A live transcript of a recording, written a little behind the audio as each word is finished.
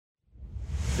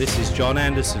This is John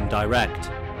Anderson Direct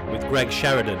with Greg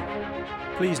Sheridan.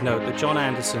 Please note that John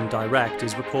Anderson Direct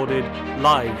is recorded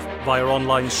live via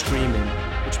online streaming,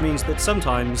 which means that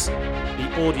sometimes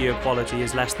the audio quality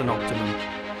is less than optimum.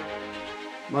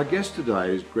 My guest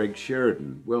today is Greg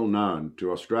Sheridan, well known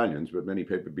to Australians, but many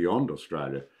people beyond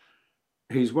Australia.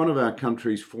 He's one of our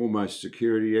country's foremost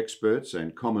security experts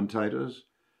and commentators.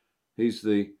 He's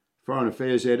the Foreign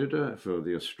Affairs editor for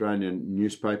the Australian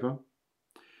newspaper.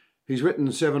 He's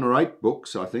written 7 or 8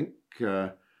 books, I think,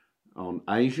 on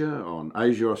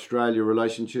Asia-Australia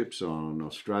relationships, on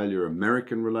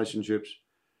Australia-American relationships.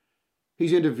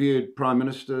 He's interviewed prime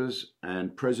ministers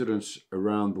and presidents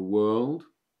around the world.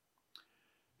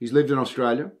 He's lived in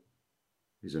Australia.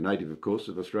 He's a native, of course,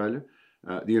 of Australia,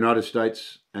 the United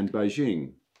States and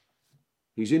Beijing.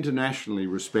 He's internationally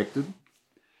respected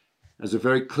as a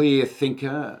very clear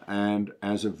thinker and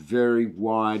as a very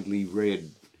widely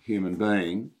read human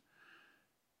being.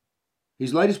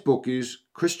 His latest book is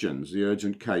Christians, the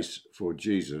Urgent Case for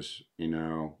Jesus in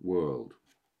Our World.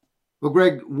 Well,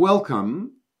 Greg,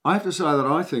 welcome. I have to say that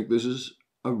I think this is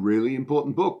a really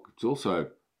important book. It's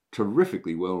also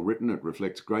terrifically well written. It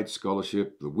reflects great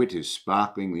scholarship. The wit is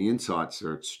sparkling. The insights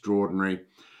are extraordinary.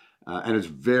 And it's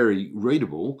very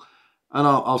readable. And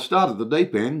I'll start at the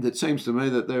deep end. It seems to me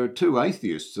that there are 2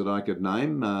 atheists that I could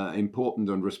name,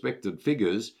 important and respected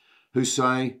figures, who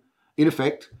say, in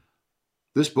effect,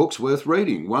 this book's worth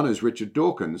reading. One is Richard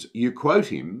Dawkins. You quote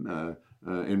him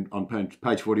on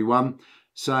page 41,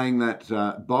 saying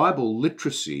that Bible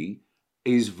literacy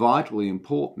is vitally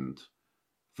important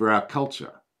for our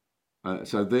culture.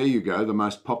 So there you go, the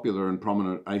most popular and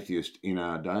prominent atheist in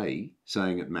our day,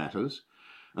 saying it matters.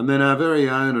 And then our very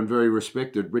own and very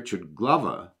respected Richard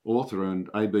Glover, author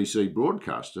and ABC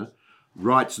broadcaster,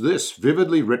 writes this: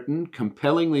 vividly written,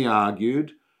 compellingly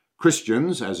argued,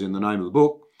 Christians, as in the name of the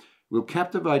book, will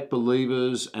captivate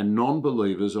believers and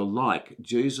non-believers alike.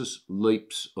 Jesus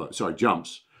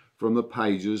jumps from the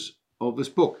pages of this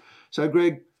book. So,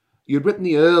 Greg, you'd written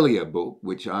the earlier book,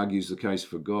 which argues the case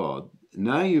for God.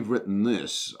 Now you've written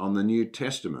this on the New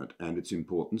Testament and its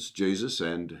importance, Jesus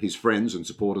and his friends and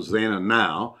supporters then and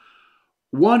now.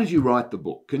 Why did you write the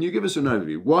book? Can you give us an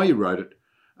overview? Why you wrote it?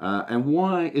 And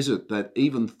why is it that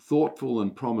even thoughtful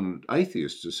and prominent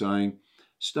atheists are saying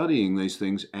studying these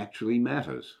things actually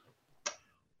matters?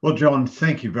 Well, John,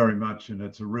 thank you very much. And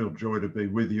it's a real joy to be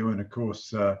with you. And of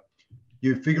course,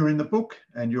 you figure in the book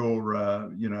and you're,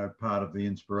 part of the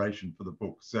inspiration for the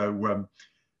book. So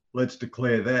let's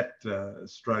declare that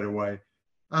straight away.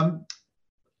 My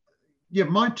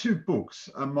 2 books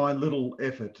are my little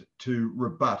effort to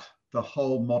rebut the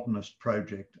whole modernist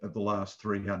project of the last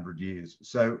 300 years.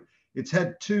 So it's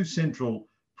had 2 central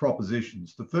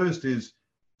propositions. The first is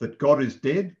that God is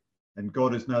dead and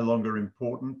God is no longer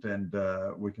important and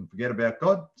we can forget about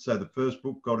God. So the first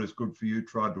book, God is Good for You,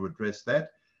 tried to address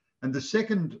that. And the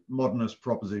second modernist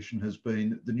proposition has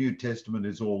been the New Testament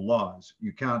is all lies.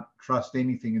 You can't trust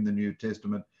anything in the New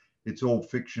Testament. It's all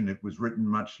fiction. It was written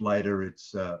much later.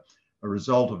 It's a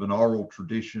result of an oral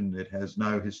tradition. It has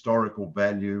no historical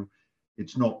value.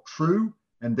 It's not true,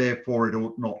 and therefore it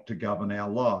ought not to govern our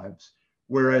lives.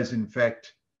 Whereas, in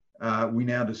fact, we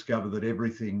now discover that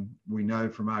everything we know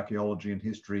from archaeology and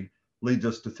history leads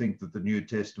us to think that the New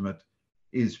Testament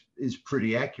is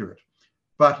pretty accurate.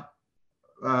 But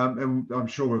and I'm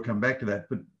sure we'll come back to that.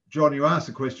 But John, you asked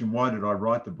the question, why did I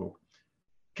write the book?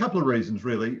 A couple of reasons,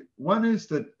 really. One is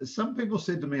that some people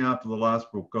said to me after the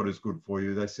last book, God is Good for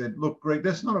You, they said, look, Greg,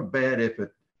 that's not a bad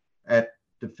effort at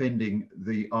defending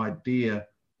the idea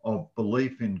of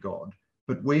belief in God,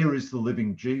 but where is the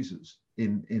living Jesus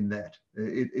in that?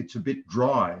 It's a bit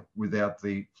dry without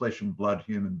the flesh and blood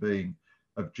human being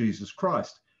of Jesus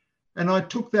Christ. And I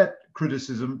took that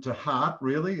criticism to heart,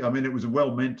 really. I mean, it was a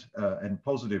well-meant and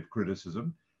positive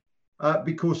criticism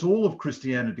because all of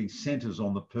Christianity centers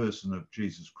on the person of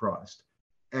Jesus Christ.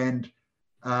 And,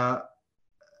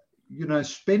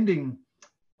 spending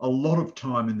a lot of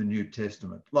time in the New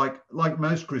Testament, like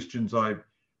most Christians, I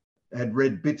had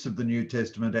read bits of the New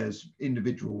Testament as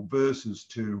individual verses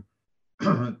to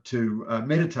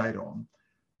meditate on.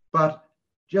 But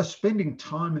just spending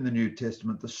time in the New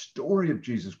Testament, the story of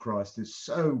Jesus Christ is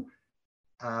so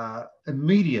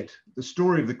immediate. The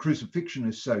story of the crucifixion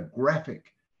is so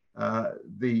graphic.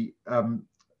 The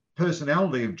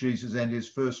personality of Jesus and his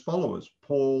first followers,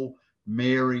 Paul,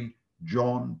 Mary,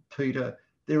 John, Peter,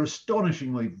 they're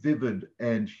astonishingly vivid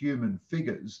and human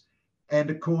figures. And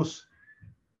of course,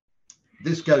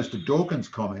 this goes to Dawkins'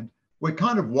 comment, we're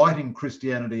kind of whiting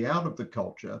Christianity out of the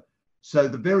culture. So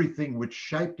the very thing which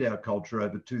shaped our culture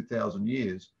over 2,000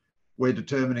 years we're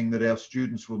determining that our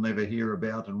students will never hear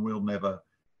about and we'll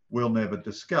never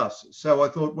discuss. So I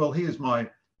thought, well, here's my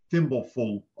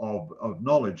thimbleful of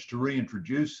knowledge to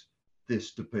reintroduce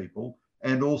this to people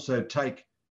and also take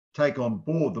on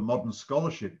board the modern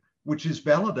scholarship, which is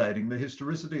validating the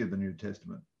historicity of the New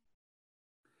Testament.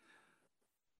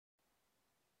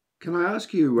 Can I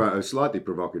ask you a slightly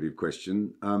provocative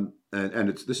question?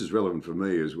 This is relevant for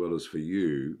me as well as for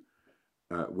you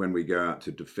when we go out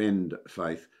to defend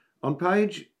faith. On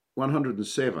page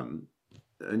 107,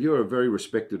 and you're a very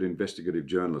respected investigative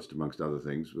journalist, amongst other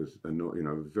things, with a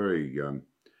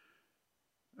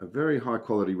very high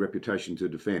quality reputation to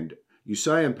defend. You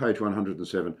say on page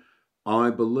 107,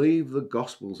 I believe the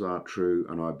Gospels are true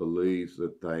and I believe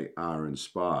that they are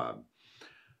inspired.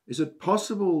 Is it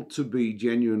possible to be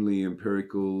genuinely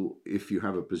empirical if you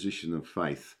have a position of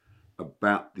faith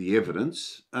about the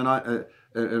evidence? And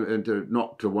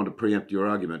not to want to preempt your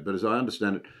argument, but as I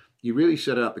understand it, you really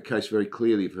set out the case very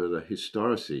clearly for the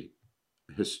historicity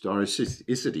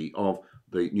of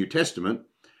the New Testament.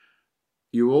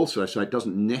 You also say it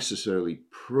doesn't necessarily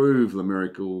prove the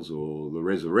miracles or the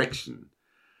resurrection.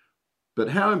 But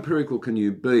how empirical can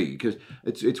you be? Because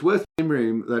it's worth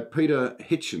remembering that Peter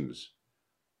Hitchens,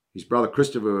 his brother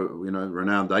Christopher,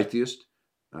 renowned atheist,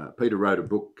 Peter wrote a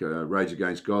book, Rage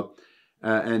Against God,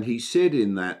 and he said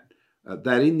in that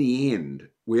in the end,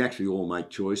 we actually all make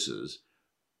choices.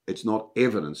 It's not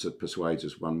evidence that persuades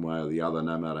us one way or the other,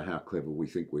 no matter how clever we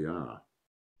think we are.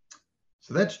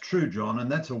 So that's true, John, and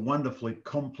that's a wonderfully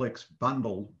complex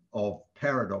bundle of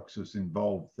paradoxes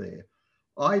involved there.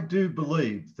 I do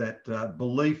believe that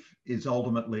belief is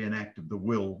ultimately an act of the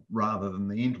will rather than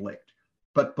the intellect,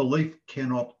 but belief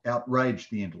cannot outrage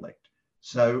the intellect.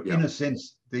 So in a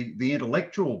sense, the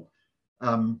intellectual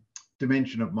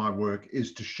dimension of my work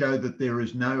is to show that there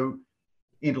is no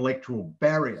intellectual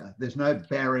barrier. There's no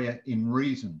barrier in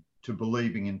reason to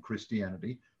believing in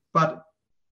Christianity, but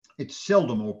it's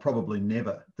seldom or probably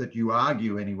never that you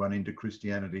argue anyone into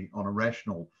Christianity on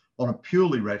a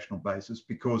purely rational basis,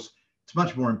 because it's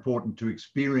much more important to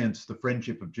experience the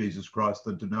friendship of Jesus Christ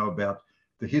than to know about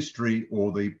the history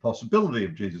or the possibility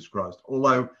of Jesus Christ.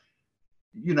 Although,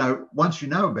 once you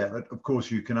know about it, of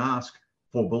course, you can ask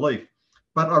for belief.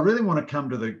 But I really want to come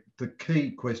to the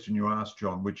key question you asked,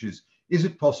 John, which is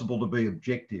it possible to be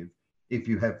objective if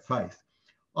you have faith?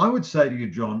 I would say to you,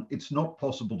 John, it's not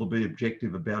possible to be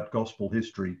objective about gospel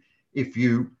history if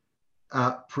you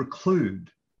preclude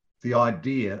the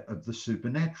idea of the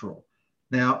supernatural.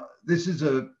 Now, this is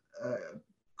a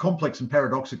complex and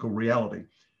paradoxical reality.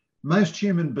 Most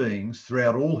human beings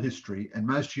throughout all history and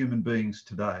most human beings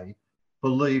today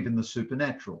believe in the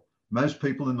supernatural. Most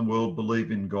people in the world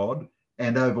believe in God,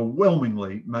 and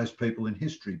overwhelmingly, most people in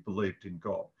history believed in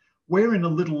God. We're in a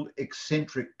little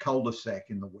eccentric cul-de-sac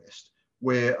in the West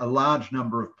where a large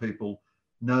number of people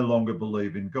no longer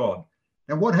believe in God.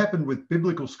 Now, what happened with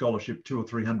biblical scholarship 200 or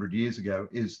 300 years ago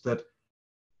is that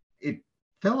it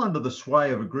fell under the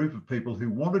sway of a group of people who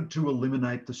wanted to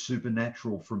eliminate the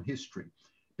supernatural from history.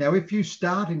 Now, if you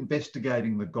start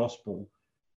investigating the gospel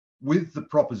with the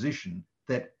proposition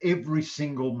that every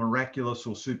single miraculous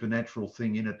or supernatural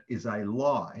thing in it is a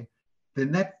lie,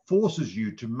 then that forces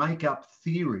you to make up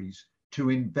theories to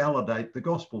invalidate the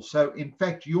gospel. So in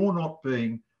fact, you're not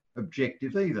being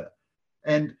objective either.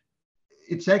 And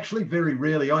it's actually very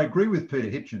rarely, I agree with Peter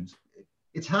Hitchens,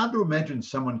 it's hard to imagine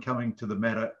someone coming to the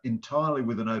matter entirely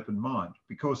with an open mind,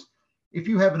 because if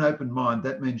you have an open mind,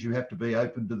 that means you have to be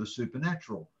open to the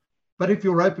supernatural. But if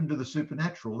you're open to the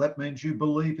supernatural, that means you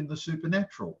believe in the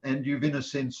supernatural and you've, in a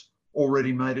sense,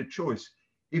 already made a choice.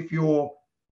 If you're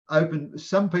open,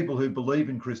 some people who believe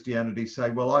in Christianity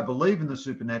say, well, I believe in the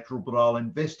supernatural, but I'll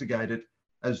investigate it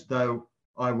as though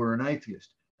I were an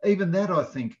atheist. Even that, I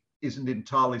think, isn't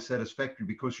entirely satisfactory,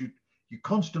 because you're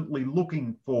constantly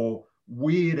looking for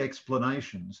weird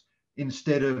explanations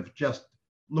instead of just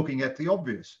looking at the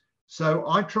obvious. So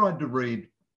I tried to read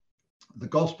the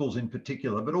Gospels in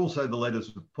particular, but also the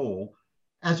letters of Paul,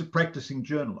 as a practicing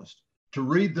journalist, to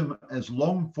read them as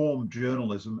long-form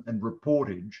journalism and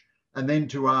reportage, and then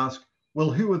to ask, well,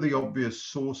 who are the obvious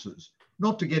sources?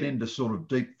 Not to get into sort of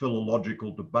deep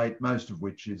philological debate, most of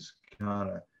which is kind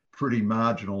of pretty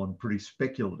marginal and pretty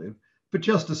speculative, but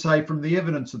just to say, from the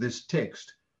evidence of this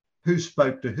text, who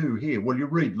spoke to who here? Well, you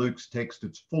read Luke's text,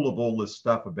 it's full of all this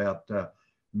stuff about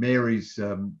Mary's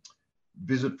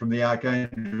visit from the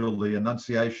archangel, the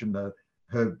Annunciation,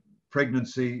 her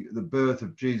pregnancy, the birth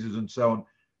of Jesus, and so on.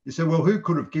 You say, well, who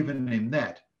could have given him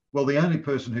that? Well, the only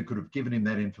person who could have given him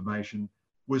that information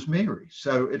was Mary.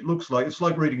 So it looks like, it's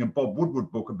like reading a Bob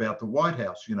Woodward book about the White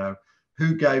House,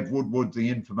 who gave Woodward the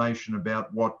information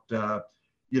about what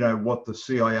what the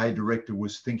CIA director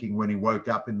was thinking when he woke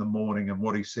up in the morning and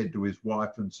what he said to his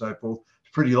wife and so forth.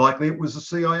 It's pretty likely it was the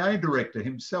CIA director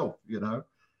himself,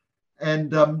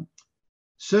 And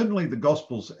certainly the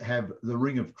Gospels have the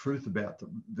ring of truth about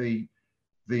them.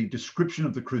 The description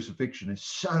of the crucifixion is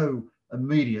so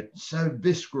immediate, so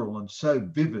visceral and so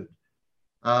vivid.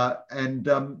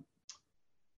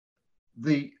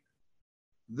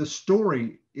 The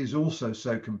story is also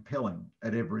so compelling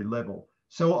at every level.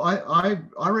 So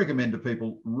I recommend to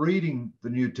people reading the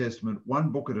New Testament one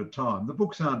book at a time. The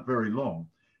books aren't very long,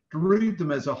 to read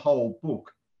them as a whole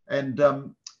book. And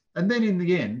then in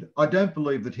the end, I don't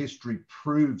believe that history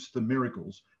proves the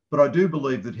miracles, but I do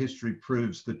believe that history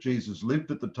proves that Jesus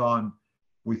lived at the time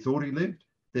we thought he lived.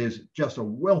 There's just a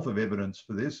wealth of evidence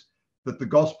for this, that the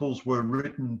Gospels were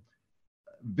written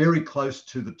very close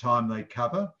to the time they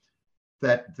cover,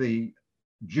 that the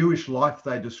Jewish life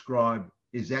they describe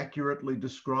is accurately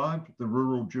described, the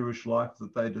rural Jewish life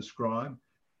that they describe.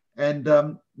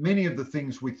 And many of the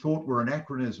things we thought were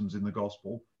anachronisms in the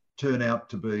gospel turn out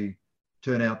to be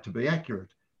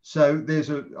accurate. So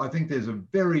I think there's a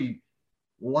very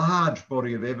large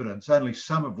body of evidence, only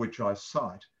some of which I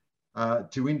cite,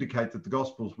 to indicate that the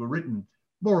Gospels were written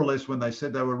more or less when they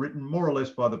said they were written, more or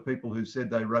less by the people who said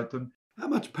they wrote them. How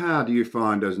much power do you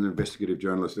find as an investigative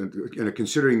journalist,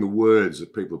 considering the words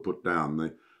that people put down,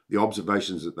 the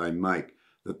observations that they make,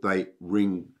 that they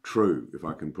ring true, if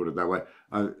I can put it that way?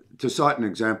 To cite an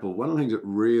example, one of the things that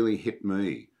really hit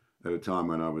me at a time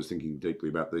when I was thinking deeply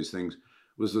about these things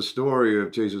was the story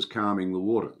of Jesus calming the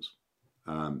waters.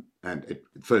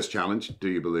 First challenge, do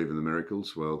you believe in the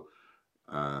miracles? Well,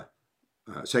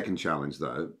 second challenge,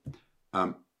 though,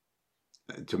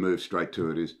 to move straight to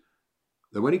it, is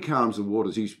that when he calms the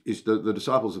waters, the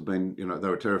disciples have been, they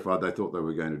were terrified. They thought they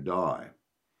were going to die.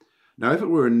 Now, if it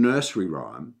were a nursery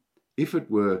rhyme, if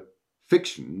it were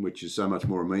fiction, which is so much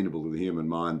more amenable to the human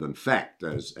mind than fact,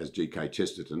 as G.K.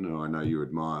 Chesterton, who I know you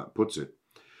admire, puts it,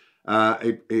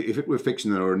 if it were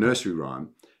fiction or a nursery rhyme,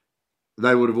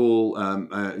 they would have all,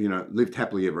 lived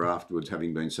happily ever afterwards,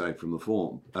 having been saved from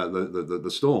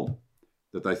the storm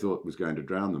that they thought was going to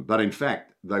drown them. But in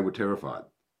fact, they were terrified.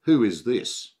 Who is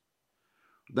this?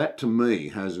 That, to me,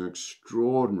 has an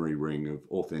extraordinary ring of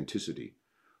authenticity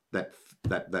that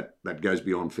goes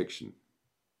beyond fiction.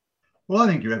 Well, I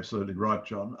think you're absolutely right,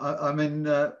 John. I mean,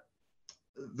 the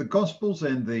Gospels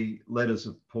and the letters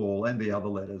of Paul and the other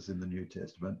letters in the New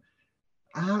Testament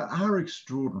are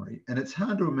extraordinary, and it's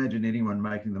hard to imagine anyone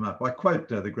making them up. I quote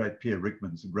the great Pierre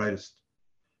Ryckmans, the greatest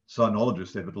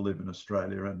sinologist ever to live in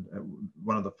Australia and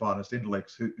one of the finest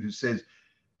intellects, who says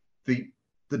the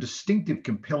distinctive,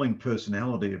 compelling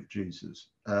personality of Jesus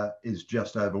is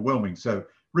just overwhelming. So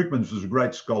Ryckmans was a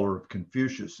great scholar of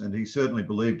Confucius, and he certainly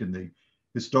believed in the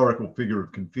historical figure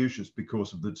of Confucius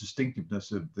because of the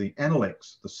distinctiveness of the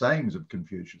analects, the sayings of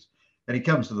Confucius. And he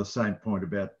comes to the same point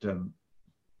about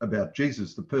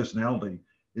Jesus. The personality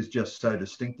is just so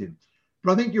distinctive.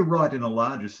 But I think you're right in a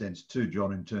larger sense too,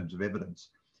 John, in terms of evidence.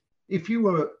 If you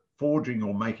were forging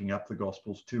or making up the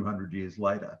Gospels 200 years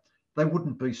later, they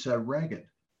wouldn't be so ragged.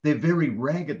 Their very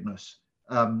raggedness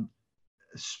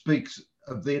speaks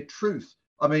of their truth.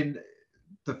 I mean,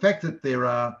 the fact that there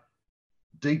are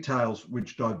details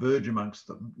which diverge amongst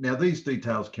them. Now, these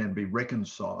details can be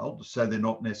reconciled, so they're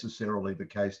not necessarily the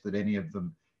case that any of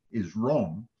them is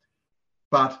wrong.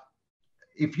 But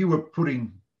if you were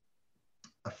putting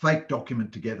a fake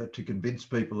document together to convince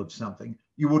people of something,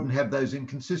 you wouldn't have those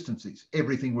inconsistencies.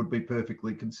 Everything would be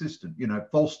perfectly consistent.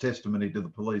 False testimony to the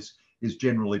police is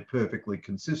generally perfectly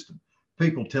consistent.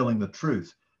 People telling the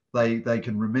truth, they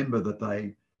can remember that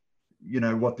they,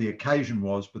 what the occasion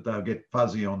was, but they'll get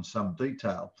fuzzy on some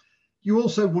detail. You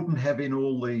also wouldn't have in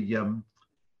all the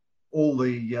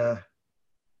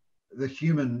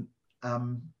human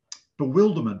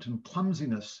bewilderment and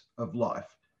clumsiness of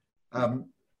life.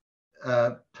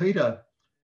 Peter,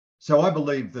 so I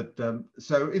believe that,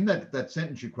 so in that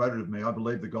sentence you quoted of me, I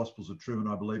believe the Gospels are true and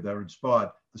I believe they're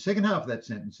inspired. The second half of that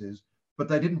sentence is, but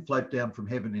they didn't float down from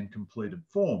heaven in completed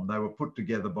form. They were put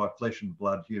together by flesh and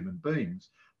blood human beings.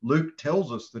 Luke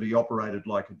tells us that he operated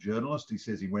like a journalist. He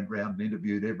says he went around and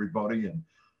interviewed everybody, and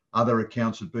other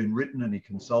accounts have been written and he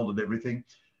consulted everything.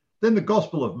 Then the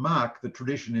Gospel of Mark, the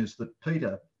tradition is that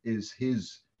Peter is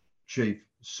his chief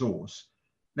source.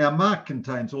 Now, Mark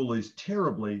contains all these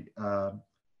terribly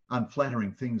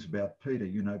unflattering things about Peter.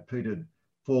 Peter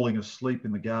falling asleep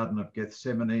in the Garden of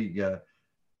Gethsemane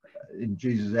in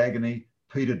Jesus' agony,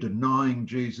 Peter denying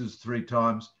Jesus 3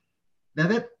 times. Now,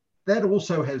 that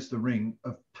also has the ring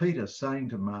of Peter saying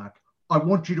to Mark, I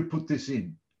want you to put this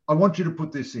in. I want you to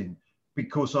put this in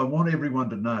because I want everyone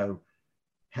to know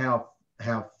how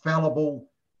fallible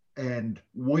and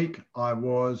weak I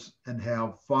was, and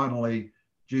how finally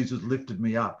Jesus lifted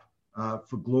me up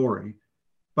for glory.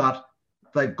 But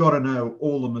they've got to know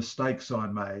all the mistakes I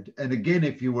made. And again,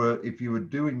 if you were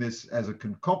doing this as a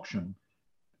concoction,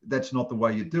 that's not the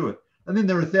way you do it. And then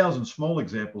there are 1,000 small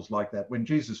examples like that. When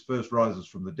Jesus first rises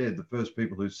from the dead, the first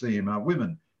people who see him are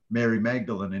women, Mary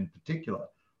Magdalene in particular.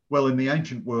 Well, in the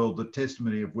ancient world, the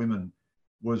testimony of women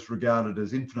was regarded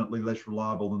as infinitely less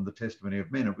reliable than the testimony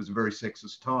of men. It was a very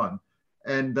sexist time.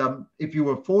 And if you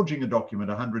were forging a document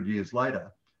 100 years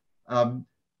later,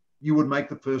 you would make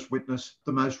the first witness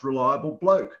the most reliable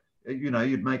bloke. You know,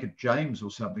 you'd make it James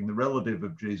or something, the relative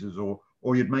of Jesus, or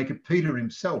you'd make it Peter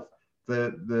himself,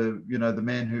 the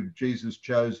man who Jesus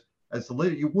chose as the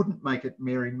leader. You wouldn't make it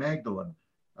Mary Magdalene,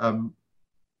 who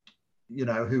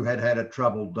had a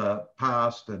troubled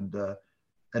past and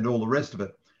all the rest of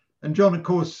it. And John, of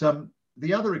course,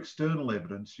 the other external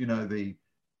evidence, the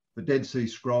Dead Sea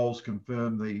Scrolls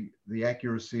confirm the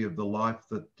accuracy of the life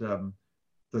that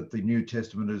the New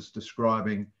Testament is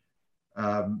describing.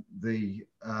 We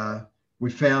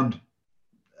found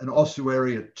an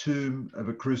ossuary, a tomb of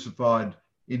a crucified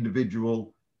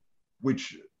individual,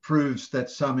 which proves that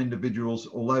some individuals,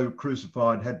 although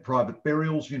crucified, had private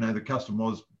burials. The custom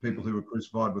was people who were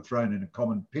crucified were thrown in a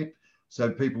common pit.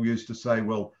 So people used to say,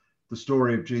 well, the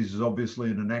story of Jesus is obviously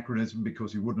an anachronism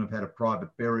because he wouldn't have had a private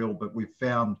burial, but we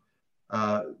found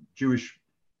Jewish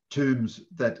tombs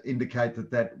that indicate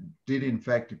that did in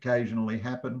fact occasionally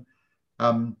happen.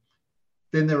 Then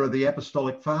there are the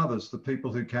apostolic fathers, the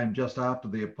people who came just after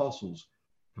the apostles,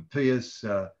 Papias,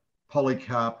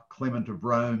 Polycarp, Clement of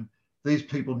Rome. These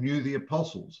people knew the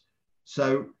apostles.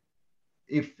 So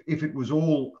if it was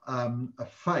all a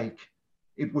fake,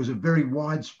 it was a very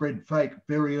widespread fake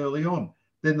very early on.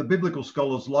 Then the biblical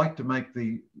scholars like to make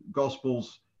the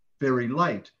Gospels very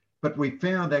late, but we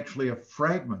found actually a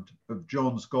fragment of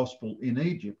John's Gospel in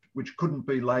Egypt, which couldn't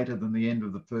be later than the end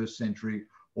of the 1st century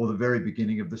or the very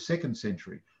beginning of the 2nd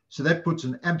century. So that puts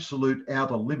an absolute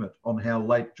outer limit on how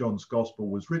late John's Gospel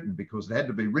was written, because it had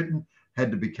to be written, had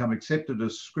to become accepted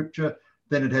as scripture,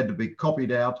 then it had to be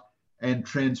copied out and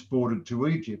transported to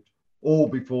Egypt, all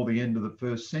before the end of the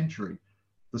 1st century.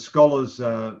 The scholars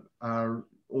are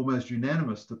almost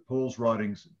unanimous that Paul's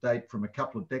writings date from a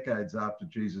couple of decades after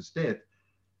Jesus' death.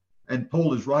 And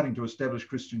Paul is writing to establish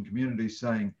Christian communities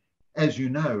saying, as you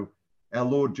know, our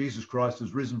Lord Jesus Christ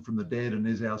has risen from the dead and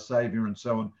is our Saviour, and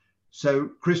so on. So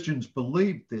Christians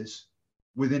believed this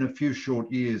within a few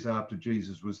short years after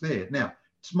Jesus was there. Now,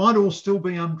 this might all still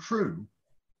be untrue,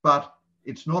 but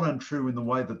it's not untrue in the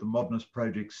way that the Modernist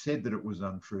Project said that it was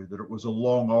untrue, that it was a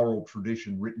long oral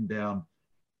tradition written down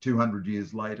 200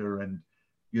 years later, and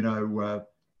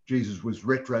Jesus was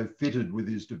retrofitted with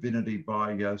his divinity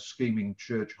by scheming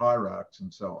church hierarchs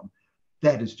and so on.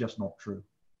 That is just not true.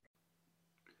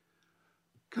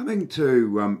 Coming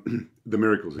to the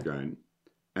miracles again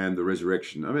and the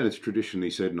resurrection, I mean, it's traditionally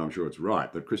said, and I'm sure it's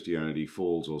right, that Christianity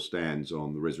falls or stands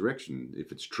on the resurrection.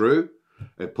 If it's true,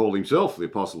 Paul himself, the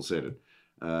apostle, said it.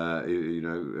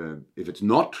 If it's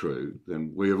not true,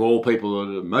 then we of all people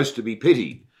are most to be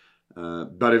pitied.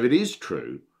 But if it is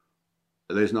true,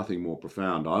 there's nothing more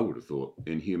profound, I would have thought,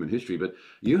 in human history. But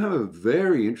you have a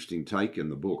very interesting take in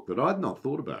the book that I'd not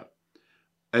thought about,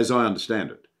 as I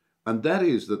understand it. And that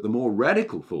is that the more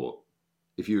radical thought,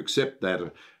 if you accept that,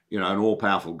 an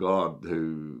all-powerful God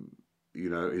who,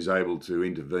 is able to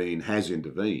intervene, has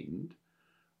intervened,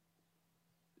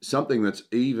 something that's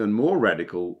even more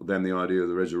radical than the idea of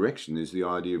the resurrection is the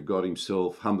idea of God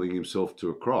himself humbling himself to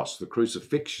a cross, the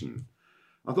crucifixion.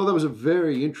 I thought that was a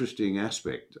very interesting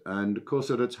aspect. And of course,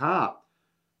 at its heart,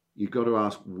 you've got to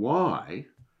ask, why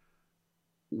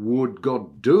would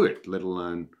God do it, let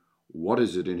alone what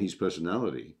is it in his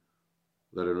personality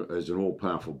that as an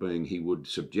all-powerful being, he would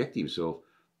subject himself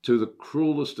to the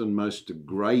cruelest and most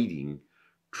degrading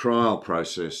trial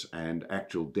process and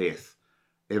actual death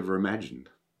ever imagined?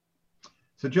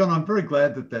 So, John, I'm very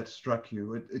glad that struck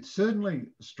you. It certainly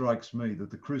strikes me that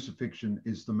the crucifixion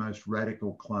is the most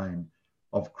radical claim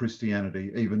of Christianity,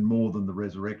 even more than the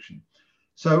resurrection.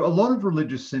 So a lot of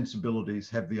religious sensibilities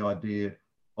have the idea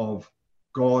of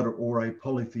God or a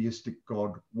polytheistic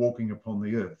God walking upon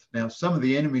the earth. Now, some of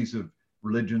the enemies of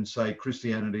religion say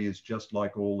Christianity is just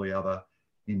like all the other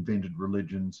invented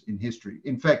religions in history.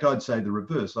 In fact, I'd say the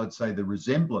reverse. I'd say the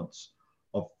resemblance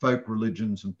of folk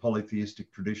religions and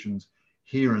polytheistic traditions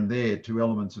here and there to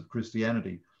elements of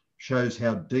Christianity shows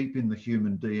how deep in the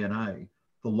human DNA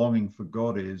the longing for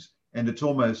God is. And it's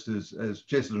almost as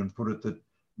Chesterton put it, that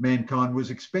mankind was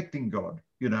expecting God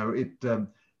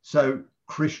So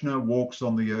Krishna walks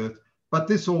on the earth, but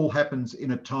this all happens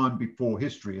in a time before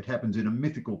history. It happens in a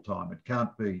mythical time. It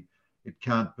can't be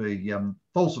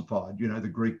falsified. The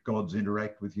Greek gods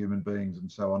interact with human beings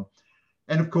and so on.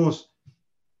 And of course,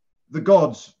 the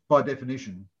gods, by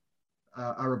definition,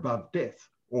 are above death,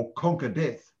 or conquer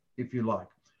death, if you like.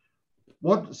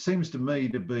 What seems to me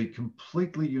to be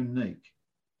completely unique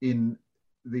in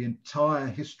the entire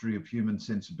history of human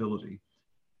sensibility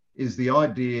is the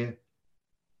idea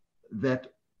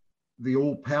that the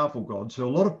all-powerful God, so a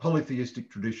lot of polytheistic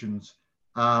traditions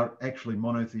are actually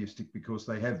monotheistic because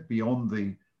they have beyond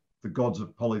the gods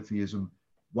of polytheism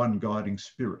one guiding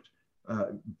spirit.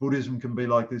 Buddhism can be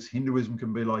like this, Hinduism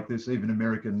can be like this, even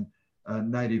American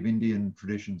native Indian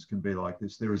traditions can be like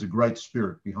this. There is a great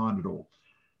spirit behind it all.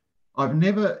 I've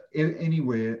never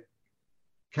anywhere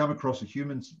come across a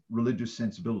human religious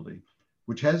sensibility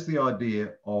which has the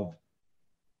idea of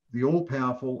the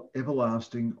all-powerful,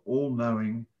 everlasting,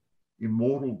 all-knowing,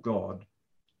 immortal God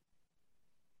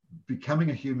becoming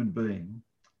a human being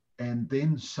and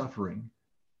then suffering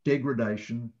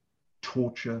degradation,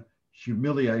 torture,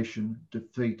 humiliation,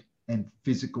 defeat, and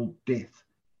physical death.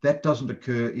 That doesn't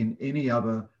occur in any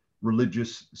other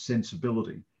religious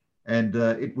sensibility. And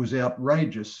it was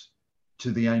outrageous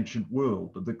to the ancient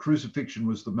world. The crucifixion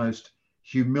was the most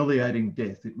humiliating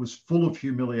death. It was full of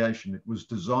humiliation. It was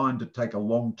designed to take a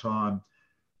long time.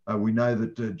 We know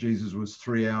that Jesus was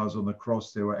 3 hours on the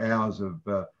cross. There were hours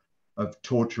of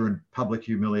torture and public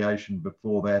humiliation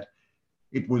before that.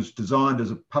 It was designed as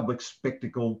a public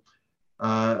spectacle.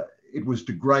 It was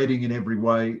degrading in every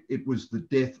way. It was the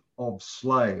death of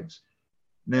slaves.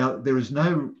 Now, there is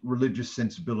no religious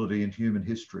sensibility in human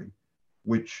history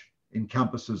which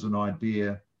encompasses an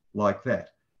idea like that.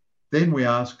 Then we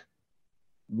ask,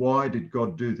 why did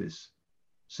God do this?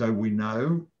 So we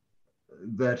know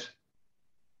that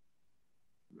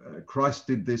Christ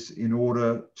did this in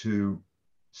order to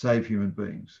save human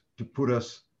beings, to put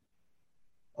us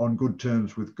on good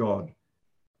terms with God.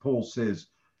 Paul says,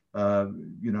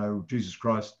 Jesus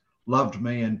Christ loved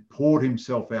me and poured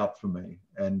himself out for me.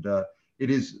 And it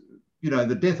is,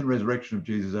 the death and resurrection of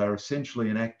Jesus are essentially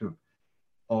an act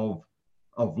of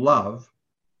love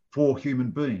for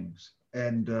human beings.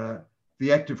 And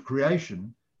the act of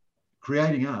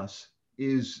creating us,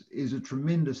 is a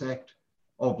tremendous act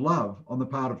of love on the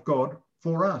part of God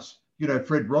for us.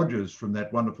 Fred Rogers from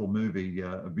that wonderful movie,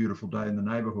 A Beautiful Day in the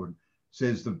Neighborhood,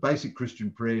 says the basic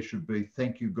Christian prayer should be,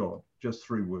 thank you, God. Just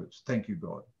 3 words, thank you,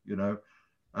 God,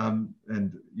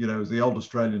 as the old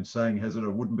Australian saying has it, I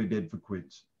wouldn't be dead for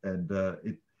quids. And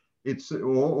it's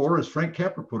as Frank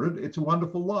Capra put it, it's a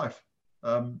wonderful life.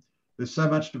 There's so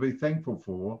much to be thankful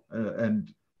for.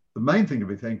 And the main thing to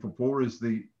be thankful for is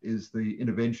the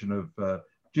intervention of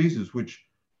Jesus, which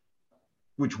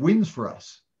wins for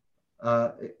us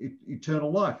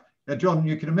eternal life. Now, John,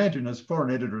 you can imagine as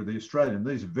foreign editor of The Australian,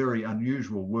 these are very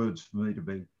unusual words for me to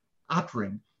be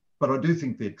uttering, but I do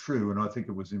think they're true, and I think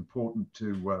it was important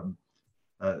to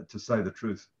say the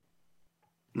truth.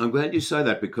 I'm glad you say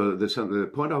that, because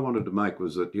the point I wanted to make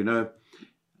was that,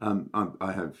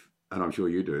 I have, and I'm sure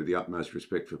you do, the utmost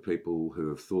respect for people who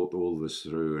have thought all this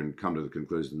through and come to the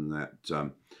conclusion that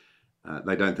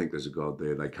they don't think there's a God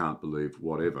there, they can't believe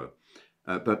whatever.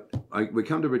 But we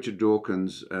come to Richard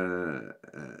Dawkins,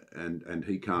 and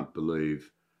he can't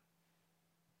believe.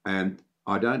 And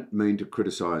I don't mean to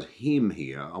criticise him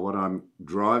here. What I'm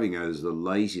driving at is the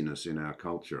laziness in our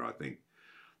culture, I think.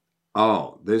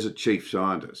 Oh, there's a chief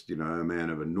scientist, a man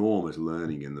of enormous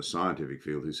learning in the scientific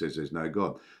field who says there's no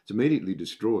God. It's immediately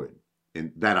destroyed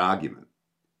in that argument,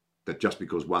 that just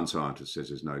because one scientist says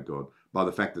there's no God, by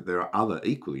the fact that there are other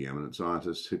equally eminent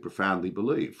scientists who profoundly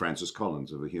believe. Francis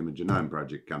Collins of the Human Genome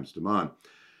Project comes to mind.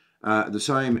 The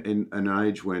same in an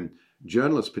age when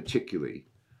journalists particularly,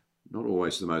 not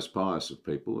always the most pious of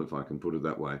people, if I can put it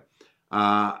that way,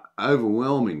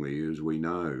 overwhelmingly, as we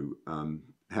know,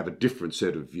 have a different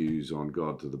set of views on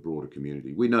God to the broader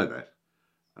community. We know that.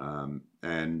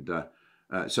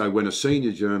 So when a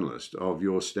senior journalist of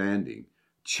your standing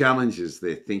challenges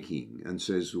their thinking and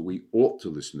says, well, we ought to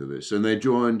listen to this, and they're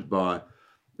joined by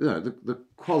the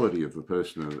quality of a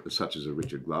person such as a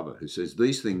Richard Glover, who says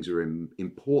these things are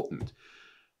important,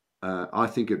 I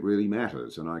think it really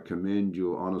matters, and I commend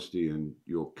your honesty and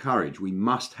your courage. We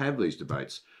must have these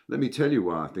debates. Let me tell you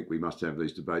why I think we must have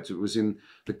these debates.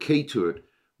 The key to it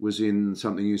was in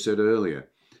something you said earlier,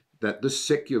 that this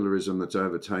secularism that's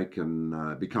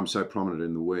overtaken, become so prominent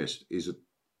in the West, is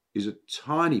a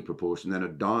tiny proportion and a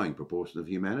dying proportion of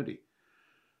humanity.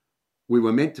 We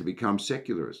were meant to become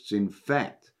secularists. In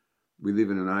fact, We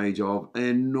live in an age of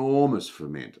enormous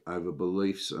ferment over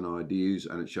beliefs and ideas,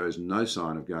 and it shows no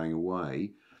sign of going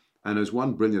away. And as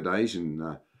one brilliant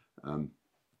Asian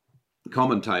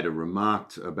commentator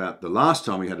remarked about the last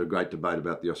time we had a great debate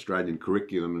about the Australian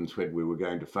curriculum and said we were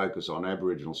going to focus on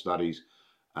Aboriginal studies,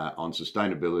 on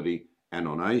sustainability and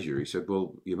on Asia, he said,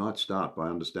 well, you might start by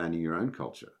understanding your own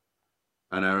culture.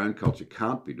 And our own culture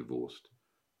can't be divorced,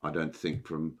 I don't think,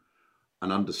 from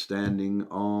an understanding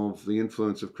of the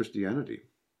influence of Christianity.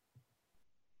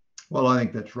 Well, I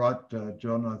think that's right,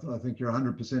 John. I think you're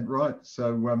 100% right.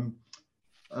 So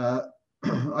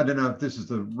I don't know if this is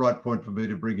the right point for me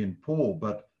to bring in Paul,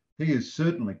 but he is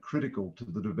certainly critical to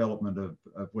the development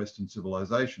of Western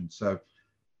civilization. So,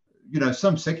 you know,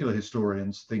 some secular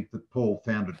historians think that Paul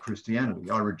founded Christianity.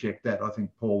 I reject that. I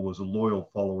think Paul was a loyal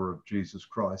follower of Jesus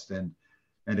Christ and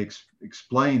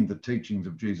explained the teachings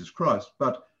of Jesus Christ.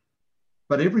 But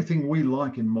everything we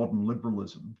like in modern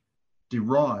liberalism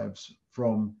derives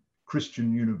from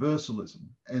Christian universalism.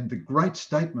 And the great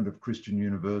statement of Christian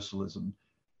universalism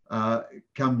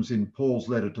comes in Paul's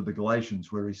letter to the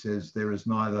Galatians, where he says, there is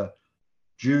neither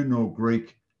Jew nor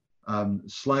Greek,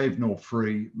 slave nor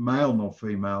free, male nor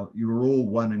female, you are all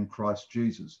one in Christ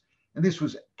Jesus. And this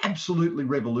was absolutely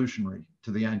revolutionary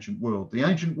to the ancient world. The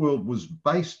ancient world was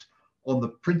based on the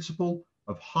principle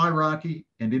of hierarchy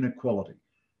and inequality.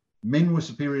 Men were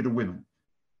superior to women.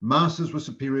 Masters were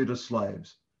superior to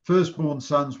slaves. Firstborn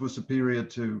sons were superior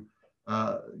to,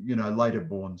 later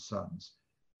born sons.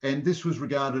 And this was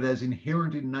regarded as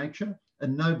inherent in nature,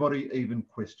 and nobody even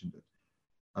questioned it.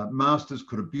 Masters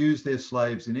could abuse their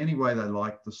slaves in any way they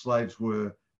liked. The slaves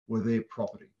were their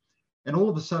property. And all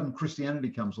of a sudden, Christianity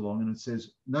comes along and it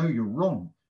says, no, you're wrong.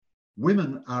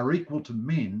 Women are equal to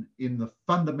men in the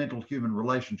fundamental human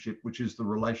relationship, which is the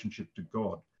relationship to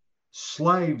God.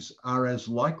 Slaves are as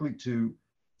likely to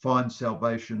find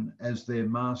salvation as their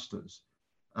masters.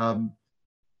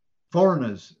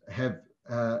 Foreigners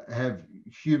have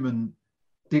human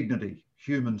dignity,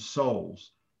 human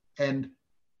souls. And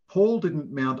Paul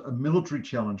didn't mount a military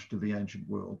challenge to the ancient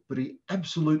world, but he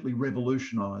absolutely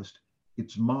revolutionized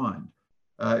its mind.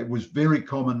 It was very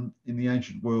common in the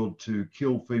ancient world to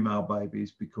kill female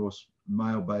babies because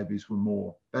male babies were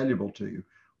more valuable to you.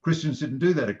 Christians didn't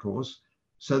do that, of course.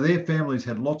 So their families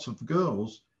had lots of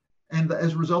girls. And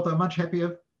as a result, they're much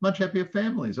happier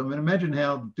families. I mean, imagine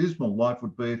how dismal life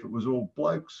would be if it was all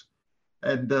blokes.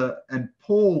 And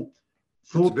Paul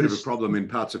thought it's a bit of a problem in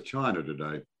parts of China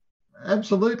today.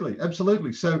 Absolutely,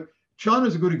 absolutely. So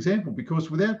China's a good example because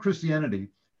without Christianity,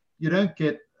 you don't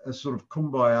get a sort of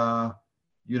kumbaya,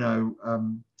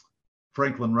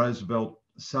 Franklin Roosevelt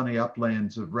sunny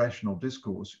uplands of rational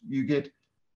discourse. You get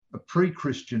a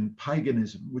pre-Christian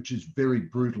paganism, which is very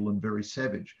brutal and very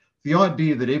savage. The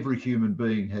idea that every human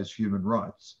being has human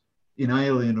rights,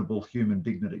 inalienable human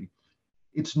dignity,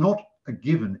 it's not a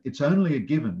given. It's only a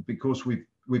given because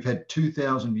we've had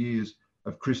 2,000 years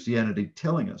of Christianity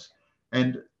telling us.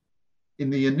 And in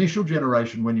the initial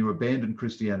generation, when you abandon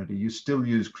Christianity, you still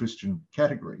use Christian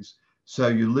categories. So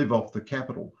you live off the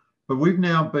capital. But we've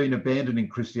now been abandoning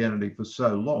Christianity for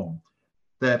so long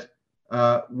that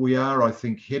we are, I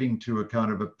think, heading to a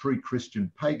kind of a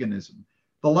pre-Christian paganism.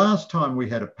 The last time we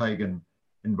had a pagan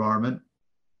environment,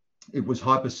 it was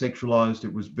hypersexualized.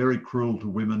 It was very cruel to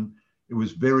women. It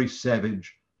was very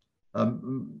savage.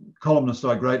 Columnist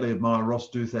I greatly admire, Ross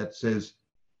Douthat, says,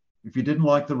 if you didn't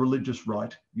like the religious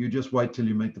right, you just wait till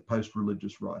you meet the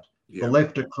post-religious right. Yeah. The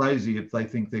left are crazy if they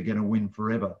think they're going to win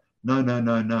forever. No, no,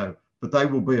 no, no. But they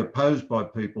will be opposed by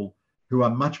people who are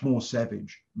much more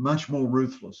savage, much more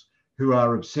ruthless, who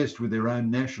are obsessed with their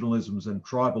own nationalisms and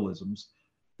tribalisms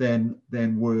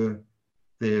than were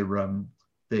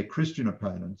their Christian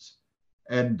opponents.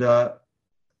 And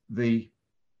the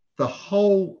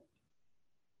whole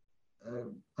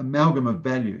amalgam of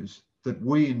values that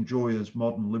we enjoy as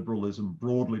modern liberalism,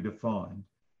 broadly defined,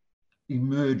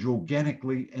 emerge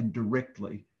organically and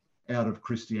directly out of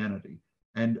Christianity.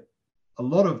 And a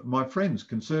lot of my friends,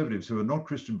 conservatives who are not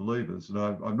Christian believers, and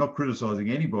I'm not criticizing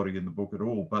anybody in the book at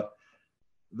all, but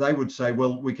they would say,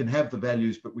 well, we can have the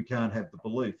values, but we can't have the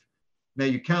belief. Now,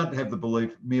 you can't have the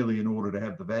belief merely in order to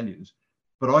have the values.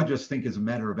 But I just think as a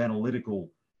matter of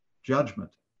analytical judgment,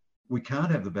 we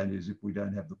can't have the values if we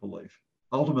don't have the belief.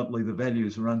 Ultimately, the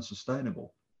values are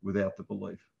unsustainable without the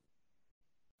belief.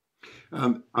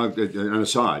 An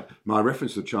aside, my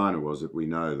reference to China was that we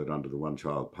know that under the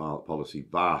one-child policy,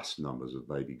 vast numbers of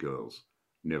baby girls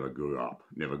never grew up,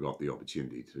 never got the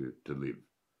opportunity to live.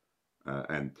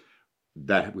 And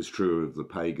that was true of the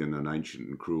pagan and ancient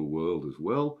and cruel world as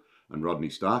well. And Rodney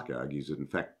Stark argues that, in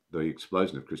fact, the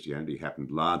explosion of Christianity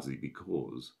happened largely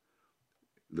because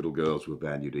little girls were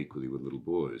valued equally with little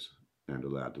boys and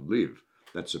allowed to live.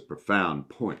 That's a profound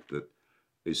point that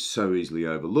is so easily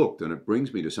overlooked. And it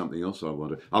brings me to something else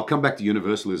I'll come back to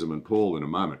universalism and Paul in a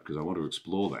moment, because I want to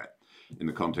explore that in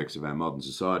the context of our modern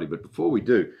society. But before we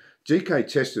do, G.K.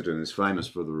 Chesterton is famous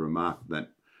for the remark that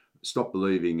stop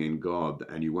believing in God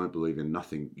and you won't believe in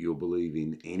nothing, you'll believe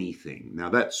in anything. Now,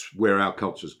 that's where our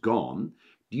culture's gone.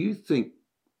 Do you think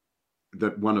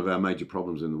that one of our major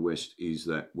problems in the West is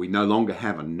that we no longer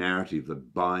have a narrative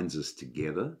that binds us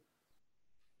together?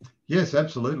 Yes,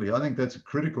 absolutely. I think that's a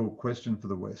critical question for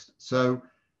the West. So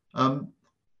I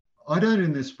don't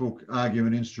in this book argue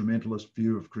an instrumentalist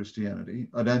view of Christianity.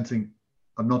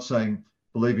 I'm not saying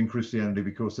believe in Christianity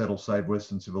because that'll save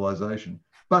Western civilization.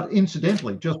 But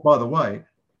incidentally, just by the way,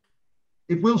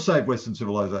 it will save Western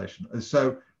civilization.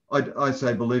 So I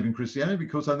say believe in Christianity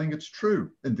because I think it's true.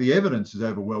 And the evidence is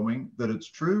overwhelming that it's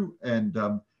true. And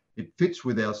it fits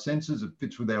with our senses, it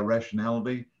fits with our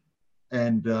rationality.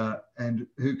 And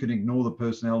who can ignore the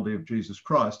personality of Jesus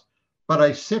Christ? But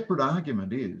a separate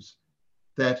argument is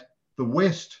that the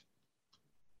West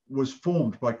was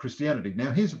formed by Christianity.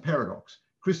 Now, here's a paradox.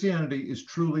 Christianity is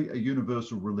truly a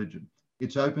universal religion.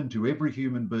 It's open to every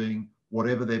human being,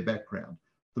 whatever their background.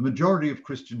 The majority of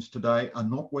Christians today are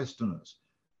not Westerners.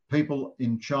 People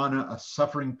in China are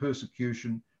suffering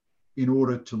persecution in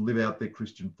order to live out their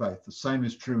Christian faith. The same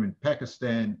is true in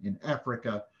Pakistan, in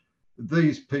Africa.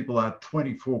 These people are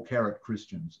 24-carat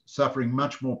Christians, suffering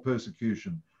much more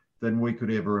persecution than we could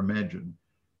ever imagine.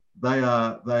 They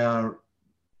are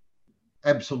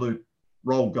absolute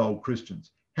roll gold Christians.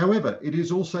 However, it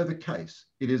is also the case,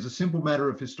 it is a simple matter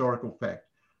of historical fact,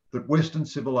 that Western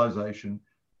civilization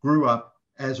grew up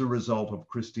as a result of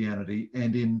Christianity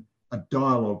and in a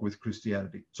dialogue with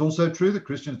Christianity. It's also true that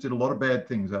Christians did a lot of bad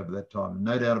things over that time, and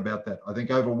no doubt about that. I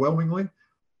think overwhelmingly,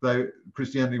 though,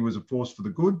 Christianity was a force for the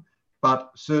good,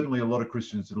 but certainly a lot of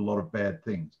Christians did a lot of bad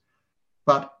things.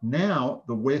 But now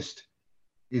the West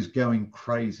is going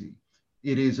crazy.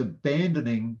 It is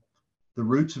abandoning the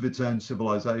roots of its own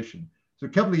civilization. So a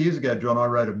couple of years ago, John, I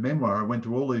wrote a memoir. I went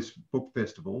to all these book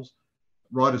festivals,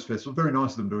 writers' festivals, very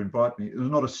nice of them to invite me. There was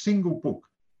not a single book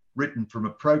written from a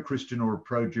pro-Christian or a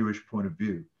pro-Jewish point of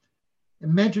view.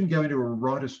 Imagine going to a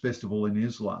writers' festival in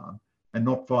Islam and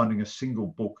not finding a single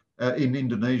book, in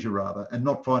Indonesia rather, and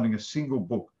not finding a single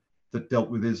book that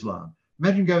dealt with Islam.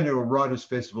 Imagine going to a writers'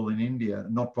 festival in India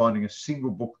and not finding a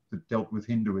single book that dealt with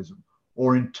Hinduism,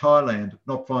 or in Thailand,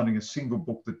 not finding a single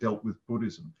book that dealt with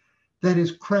Buddhism. That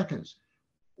is crackers.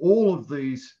 All of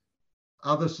these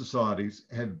other societies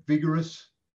have vigorous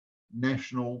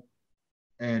national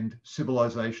and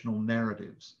civilizational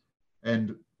narratives.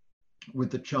 And with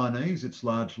the Chinese, it's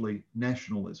largely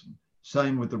nationalism.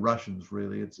 Same with the Russians,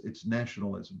 really, it's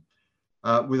nationalism.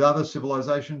 With other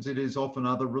civilizations, it is often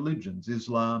other religions,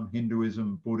 Islam,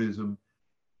 Hinduism, Buddhism.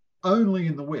 Only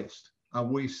in the West are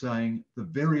we saying the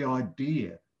very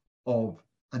idea of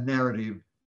a narrative,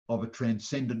 of a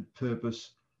transcendent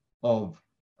purpose, of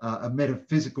a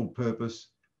metaphysical purpose.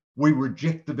 We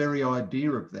reject the very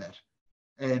idea of that.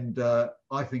 And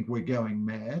I think we're going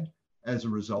mad as a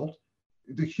result.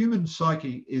 The human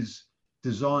psyche is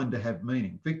designed to have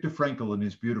meaning. Viktor Frankl, in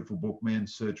his beautiful book,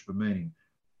 Man's Search for Meaning,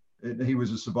 he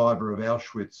was a survivor of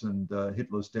Auschwitz and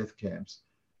Hitler's death camps.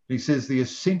 He says the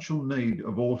essential need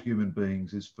of all human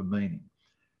beings is for meaning.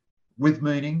 With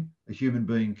meaning, a human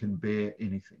being can bear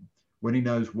anything. When he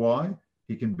knows why,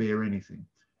 he can bear anything.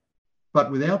 But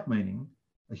without meaning,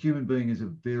 a human being is a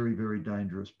very, very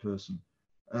dangerous person.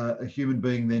 A human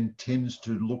being then tends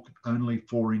to look only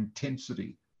for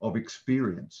intensity of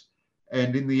experience.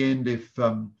 And in the end, if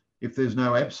there's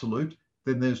no absolute,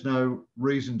 then there's no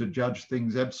reason to judge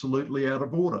things absolutely out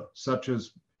of order, such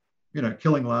as,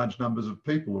 killing large numbers of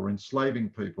people or enslaving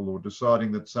people or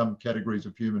deciding that some categories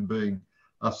of human being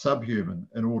are subhuman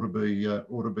and ought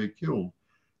to be killed.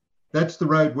 That's the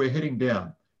road we're heading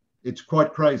down. It's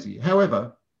quite crazy.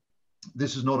 However,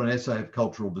 this is not an essay of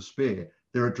cultural despair.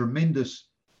 There are tremendous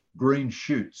green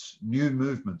shoots, new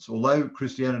movements. Although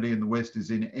Christianity in the West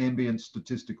is in ambient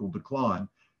statistical decline,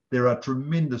 there are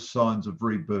tremendous signs of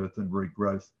rebirth and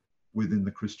regrowth within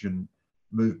the Christian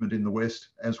movement in the West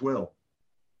as well.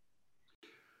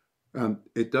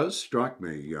 It does strike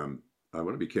me, I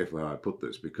want to be careful how I put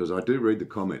this, because I do read the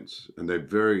comments and they're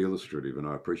very illustrative and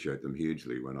I appreciate them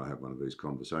hugely when I have one of these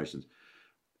conversations.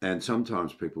 And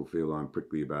sometimes people feel I'm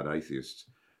prickly about atheists.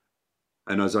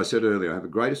 And as I said earlier, I have the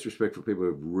greatest respect for people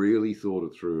who have really thought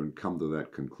it through and come to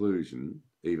that conclusion,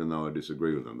 even though I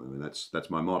disagree with them. I mean, that's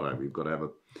my motto. We've got to have a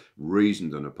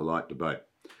reasoned and a polite debate.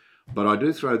 But I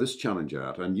do throw this challenge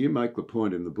out, and you make the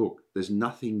point in the book, there's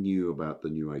nothing new about the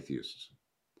new atheists.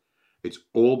 It's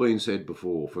all been said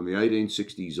before, from the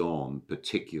 1860s on,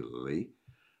 particularly.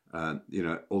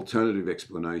 Alternative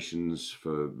explanations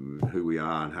for who we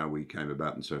are and how we came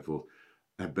about and so forth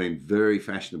have been very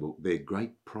fashionable. Their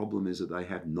great problem is that they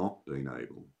have not been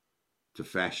able to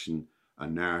fashion a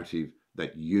narrative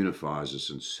that unifies us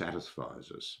and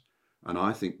satisfies us. And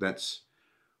I think that's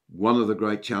one of the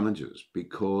great challenges,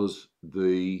 because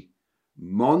the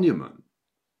monument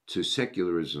to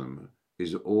secularism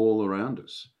is all around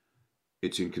us.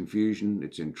 It's in confusion,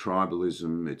 it's in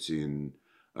tribalism, it's in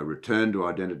a return to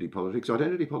identity politics.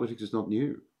 Identity politics is not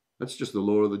new. That's just the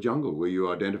law of the jungle, where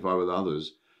you identify with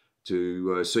others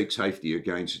to seek safety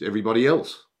against everybody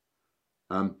else.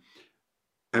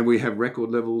 And we have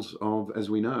record levels of, as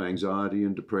we know, anxiety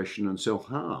and depression and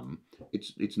self-harm.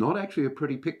 It's not actually a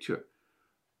pretty picture.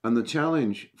 And the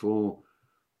challenge for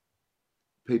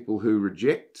people who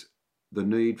reject the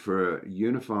need for a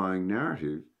unifying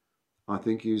narrative, I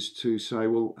think, is to say,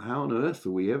 well, how on earth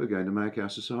are we ever going to make our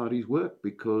societies work?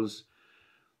 Because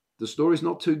the story's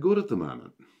not too good at the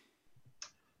moment.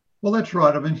 Well, that's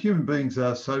right. I mean, human beings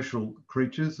are social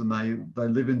creatures, and they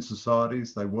live in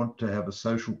societies. They want to have a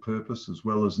social purpose as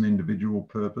well as an individual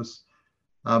purpose.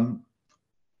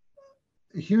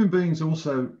 Human beings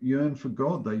also yearn for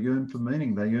God. They yearn for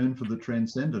meaning. They yearn for the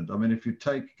transcendent. I mean, if you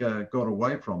take God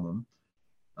away from them,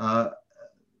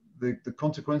 the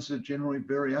consequences are generally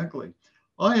very ugly.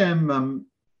 I am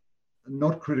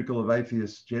not critical of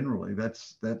atheists generally.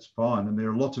 That's fine. And there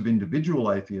are lots of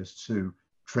individual atheists who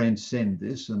transcend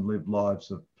this and live lives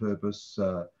of purpose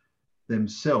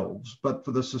themselves. But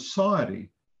for the society,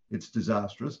 it's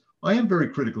disastrous. I am very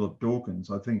critical of Dawkins.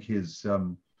 I think his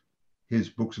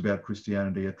books about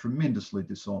Christianity are tremendously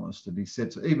dishonest. And he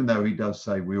sets, even though he does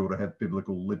say we ought to have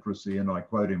biblical literacy, and I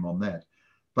quote him on that,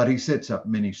 but he sets up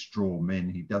many straw men.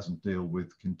 He doesn't deal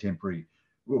with contemporary,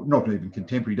 well, not even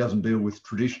contemporary, he doesn't deal with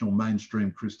traditional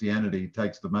mainstream Christianity. He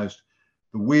takes the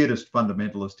weirdest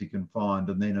fundamentalist he can find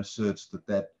and then asserts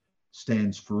that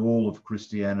stands for all of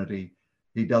Christianity.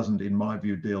 He doesn't, in my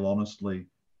view, deal honestly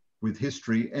with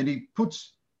history. And he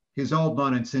puts his old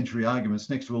 19th century arguments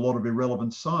next to a lot of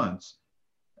irrelevant science.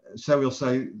 So he'll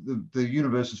say the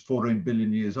universe is 14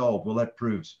 billion years old. Well, that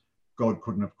proves God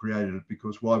couldn't have created it,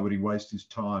 because why would he waste his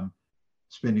time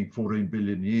spending 14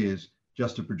 billion years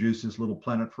just to produce this little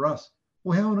planet for us?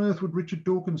 Well, how on earth would Richard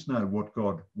Dawkins know what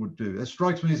God would do? That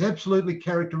strikes me as absolutely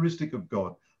characteristic of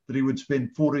God, that he would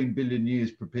spend 14 billion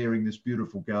years preparing this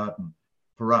beautiful garden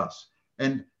for us.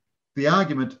 And the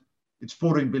argument, it's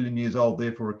 14 billion years old,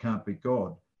 therefore it can't be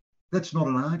God. That's not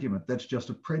an argument, that's just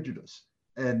a prejudice.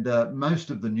 And most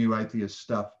of the new atheist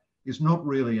stuff is not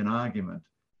really an argument.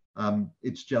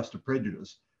 It's just a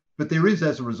prejudice. But there is,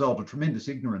 as a result, a tremendous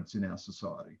ignorance in our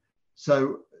society.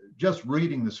 So just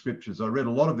reading the scriptures, I read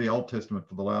a lot of the Old Testament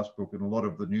for the last book and a lot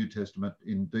of the New Testament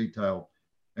in detail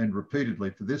and repeatedly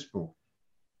for this book.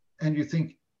 And you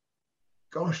think,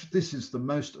 gosh, this is the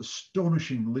most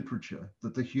astonishing literature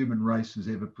that the human race has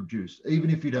ever produced. Even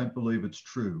if you don't believe it's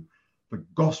true, the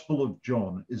Gospel of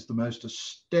John is the most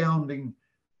astounding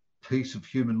piece of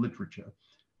human literature.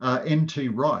 N.T.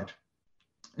 Wright,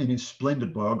 in his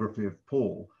splendid biography of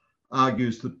Paul,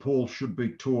 argues that Paul should be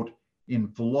taught in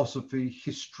philosophy,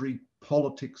 history,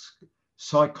 politics,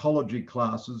 psychology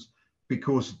classes,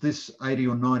 because this 80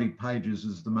 or 90 pages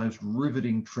is the most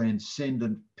riveting,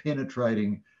 transcendent,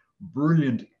 penetrating,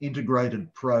 brilliant,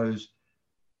 integrated prose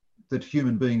that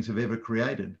human beings have ever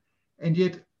created. And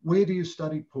yet, where do you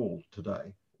study Paul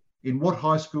today? In what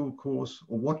high school course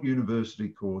or what university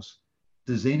course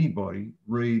does anybody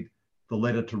read the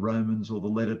letter to Romans or the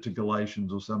letter to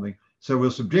Galatians or something? So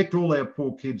we'll subject all our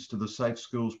poor kids to the Safe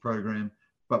Schools program,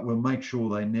 but we'll make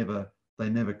sure they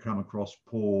never come across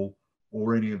Paul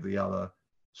or any of the other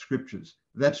scriptures.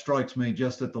 That strikes me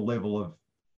just at the level of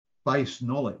base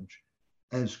knowledge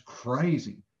as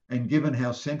crazy. And given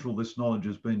how central this knowledge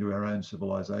has been to our own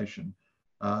civilization,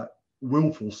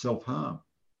 willful self-harm.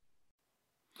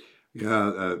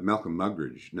 Yeah, Malcolm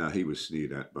Muggeridge, now he was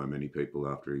sneered at by many people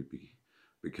after he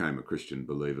became a Christian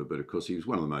believer, but of course he was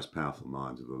one of the most powerful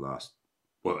minds of the last,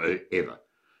 ever.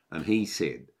 And he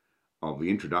said of the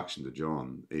introduction to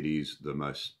John, it is the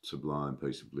most sublime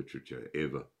piece of literature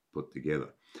ever put together.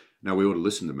 Now we ought to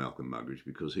listen to Malcolm Muggeridge,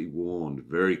 because he warned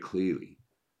very clearly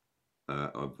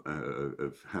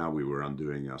of how we were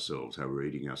undoing ourselves, how we were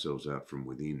eating ourselves out from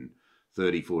within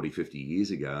 30, 40, 50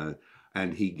 years ago.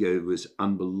 And he was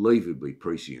unbelievably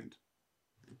prescient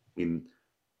in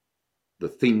the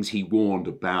things he warned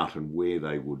about and where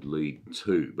they would lead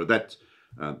to. But that,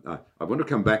 I want to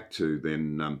come back to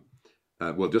then,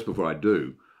 just before I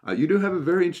do, You do have a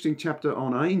very interesting chapter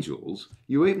on angels.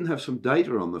 You even have some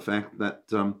data on the fact that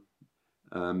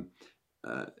um,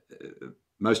 uh,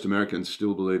 most Americans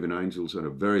still believe in angels, and a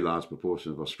very large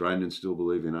proportion of Australians still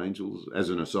believe in angels. As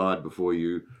an aside, before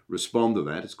you respond to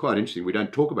that, it's quite interesting. We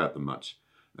don't talk about them much,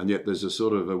 and yet there's a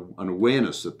sort of an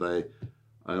awareness that they,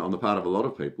 on the part of a lot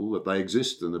of people, that they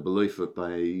exist, and the belief that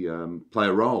they play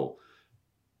a role.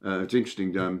 It's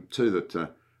interesting too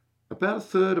that about a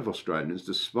third of Australians,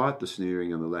 despite the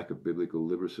sneering and the lack of biblical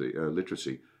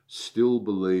literacy, still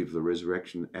believe the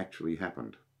resurrection actually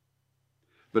happened.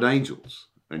 But angels,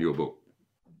 and your book.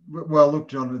 Well, look,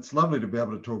 John, it's lovely to be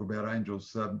able to talk about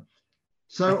angels.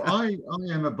 So I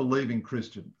am a believing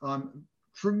Christian. I've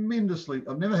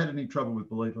never had any trouble with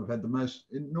belief. I've had the most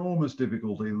enormous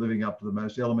difficulty living up to the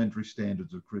most elementary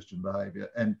standards of Christian behaviour.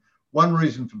 And one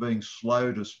reason for being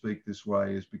slow to speak this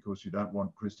way is because you don't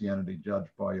want Christianity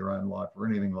judged by your own life or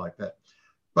anything like that.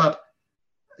 But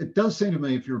it does seem to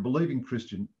me, if you're a believing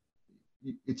Christian,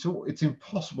 it's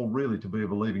impossible really to be a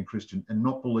believing Christian and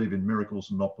not believe in miracles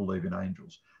and not believe in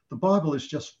angels. The Bible is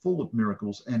just full of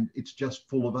miracles and it's just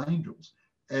full of angels.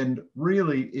 And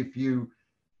really, if you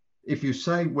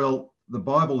say, well, the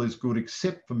Bible is good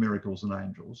except for miracles and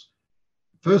angels,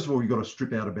 first of all, you've got to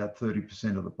strip out about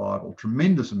 30% of the Bible,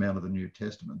 tremendous amount of the New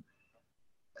Testament.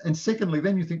 And secondly,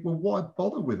 then you think, well, why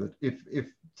bother with it? If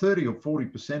 30 or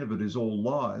 40% of it is all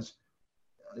lies,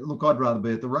 look, I'd rather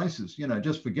be at the races,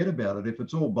 just forget about it. If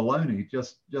it's all baloney,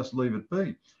 just leave it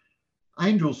be.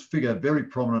 Angels figure very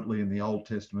prominently in the Old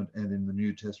Testament and in the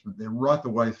New Testament. They're right the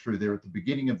way through. They're at the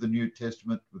beginning of the New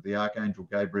Testament with the Archangel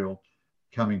Gabriel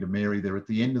coming to Mary. They're at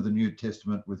the end of the New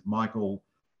Testament with Michael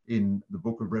in the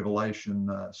book of Revelation,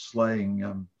 slaying,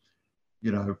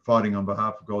 fighting on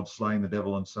behalf of God, slaying the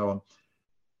devil and so on.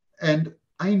 And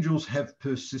angels have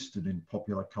persisted in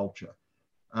popular culture.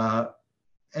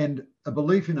 And a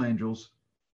belief in angels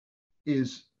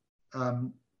is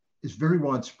very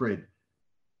widespread.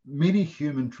 Many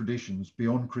human traditions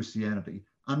beyond Christianity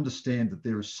understand that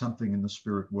there is something in the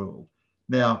spirit world.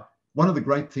 Now, one of the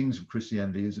great things of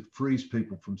Christianity is it frees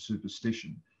people from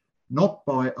superstition, not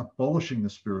by abolishing the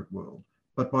spirit world,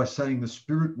 but by saying the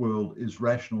spirit world is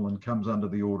rational and comes under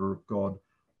the order of God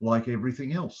like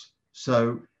everything else.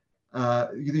 So,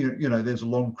 there's a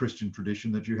long Christian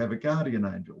tradition that you have a guardian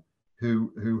angel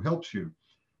who helps you.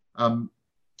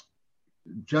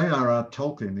 J.R.R.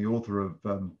 Tolkien, the author of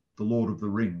The Lord of the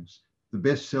Rings, the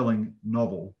best-selling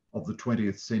novel of the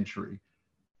 20th century,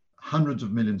 hundreds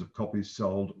of millions of copies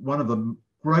sold, one of the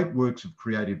great works of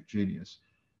creative genius.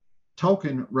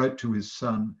 Tolkien wrote to his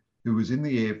son, who was in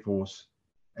the Air Force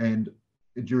and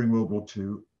during World War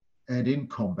II and in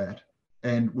combat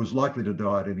and was likely to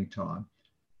die at any time.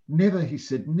 He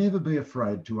said, never be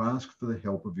afraid to ask for the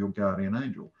help of your guardian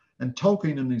angel. And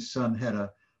Tolkien and his son had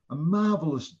a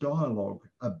marvelous dialogue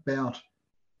about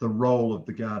the role of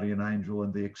the guardian angel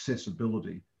and the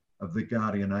accessibility of the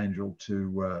guardian angel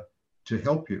to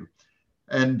help you.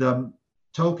 And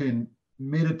Tolkien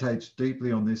meditates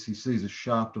deeply on this. He sees a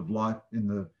shaft of light in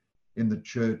the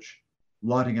church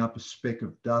lighting up a speck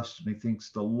of dust, and he thinks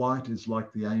the light is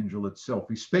like the angel itself.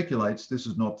 He speculates, this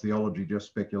is not theology, just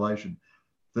speculation,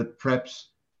 that perhaps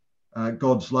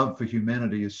God's love for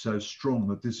humanity is so strong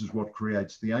that this is what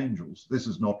creates the angels.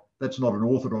 That's not an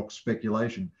orthodox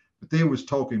speculation, but there was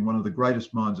Tolkien, one of the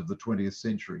greatest minds of the 20th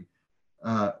century,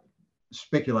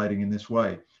 speculating in this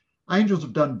way. Angels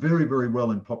have done very, very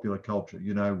well in popular culture.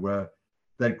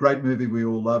 That great movie we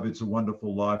all love, It's a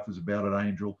Wonderful Life, is about an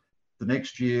angel. The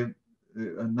next year,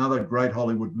 another great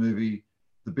Hollywood movie,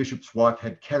 The Bishop's Wife,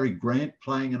 had Cary Grant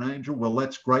playing an angel. Well,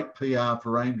 that's great PR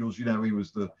for angels. He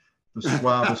was the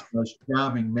suavest, most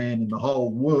charming man in the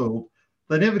whole world.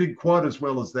 They never did quite as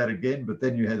well as that again, but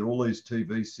then you had all these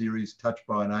TV series, Touched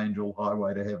by an Angel,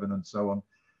 Highway to Heaven, and so on.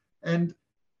 And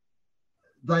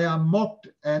they are mocked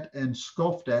at and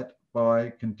scoffed at by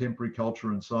contemporary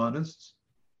culture and scientists,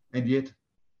 and yet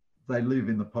they live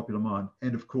in the popular mind.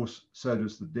 And of course, so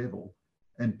does the devil.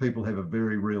 And people have a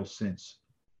very real sense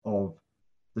of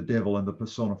the devil and the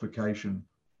personification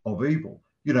of evil.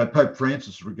 Pope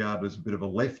Francis is regarded as a bit of a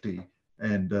lefty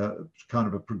and kind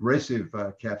of a progressive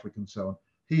Catholic and so on.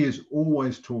 He is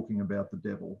always talking about the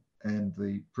devil and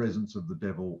the presence of the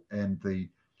devil and the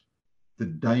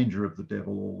danger of the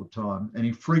devil all the time. And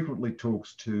he frequently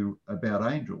talks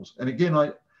about angels. And again,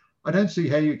 I don't see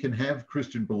how you can have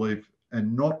Christian belief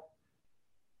and not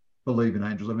believe in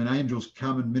angels. I mean, angels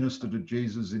come and minister to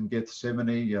Jesus in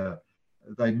Gethsemane.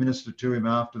 They minister to him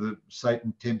after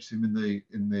Satan tempts him in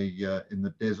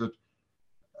the desert.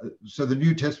 So the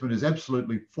New Testament is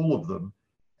absolutely full of them.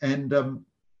 And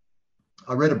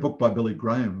I read a book by Billy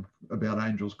Graham about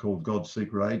angels called God's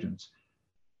Secret Agents.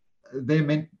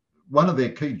 One of their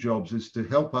key jobs is to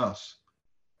help us.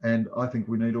 And I think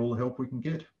we need all the help we can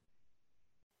get.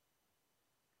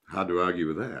 Hard to argue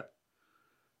with that.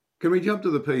 Can we jump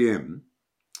to the PM?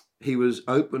 He was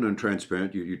open and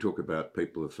transparent. You talk about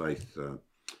people of faith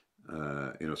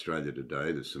in Australia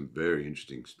today. There's some very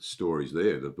interesting stories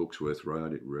there. The book's worth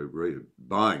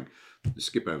buying.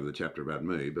 Skip over the chapter about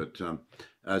me, but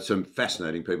some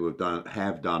fascinating people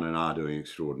have done and are doing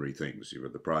extraordinary things. You've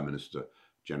got the Prime Minister,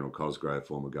 General Cosgrove,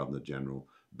 former Governor General,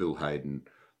 Bill Hayden.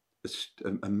 It's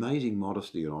amazing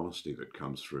modesty and honesty that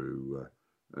comes through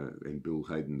in Bill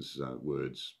Hayden's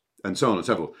words, and so on and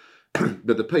so forth.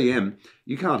 But the PM,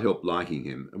 you can't help liking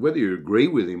him. Whether you agree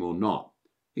with him or not,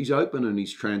 he's open and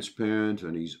he's transparent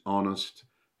and he's honest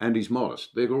and he's modest.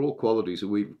 They're all qualities that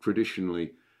we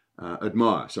traditionally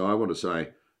admire. So I want to say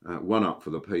one up for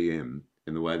the PM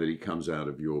in the way that he comes out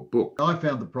of your book. I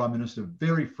found the Prime Minister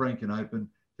very frank and open.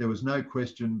 There was no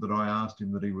question that I asked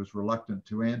him that he was reluctant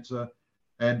to answer.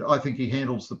 And I think he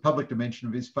handles the public dimension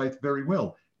of his faith very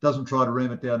well. Doesn't try to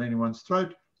ram it down anyone's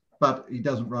throat, but he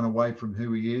doesn't run away from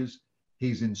who he is.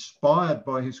 He's inspired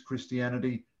by his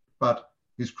Christianity, but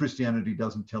his Christianity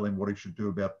doesn't tell him what he should do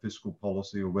about fiscal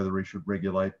policy or whether he should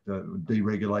deregulate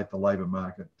the labour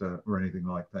market or anything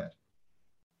like that.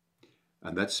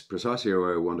 And that's precisely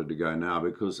where I wanted to go now,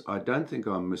 because I don't think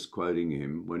I'm misquoting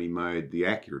him when he made the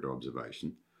accurate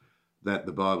observation that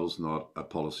the Bible's not a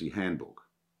policy handbook.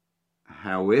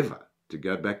 However, to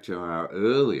go back to our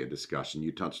earlier discussion,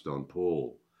 you touched on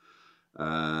Paul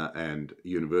and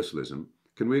universalism.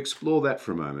 Can we explore that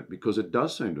for a moment? Because it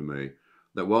does seem to me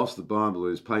that whilst the Bible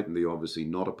is patently obviously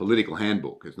not a political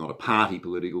handbook, it's not a party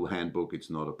political handbook, it's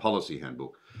not a policy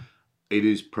handbook, it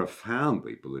is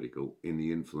profoundly political in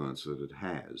the influence that it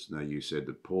has. Now, you said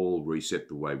that Paul reset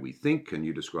the way we think, and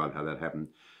you described how that happened.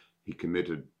 He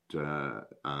committed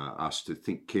us to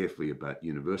think carefully about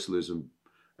universalism.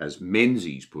 As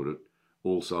Menzies put it,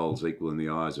 all souls equal in the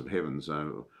eyes of heaven.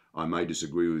 So I may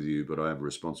disagree with you, but I have a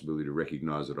responsibility to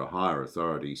recognise that a higher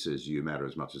authority says you matter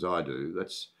as much as I do.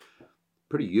 That's a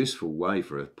pretty useful way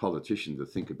for a politician to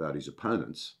think about his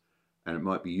opponents. And it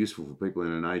might be useful for people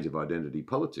in an age of identity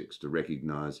politics to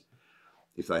recognise,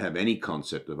 if they have any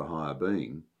concept of a higher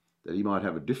being, that he might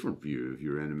have a different view of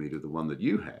your enemy to the one that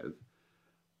you have.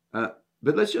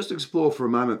 But let's just explore for a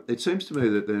moment. It seems to me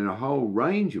that in a whole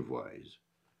range of ways,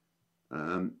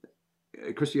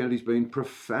 Christianity's been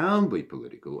profoundly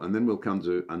political, and then we'll come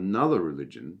to another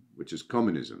religion, which is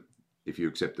communism, if you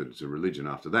accept that it's a religion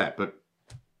after that. But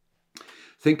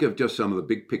think of just some of the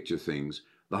big picture things.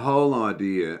 The whole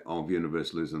idea of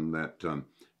universalism, that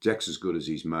Jack's as good as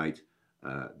his mate,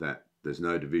 that there's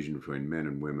no division between men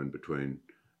and women, between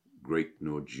Greek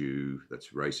nor Jew, that's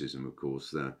racism, of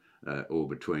course, or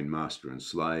between master and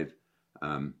slave,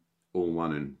 all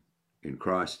one in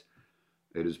Christ.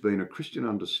 It has been a Christian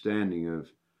understanding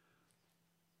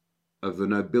of the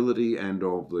nobility and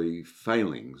of the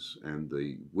failings and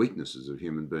the weaknesses of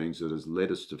human beings that has led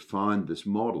us to find this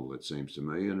model, it seems to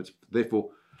me. And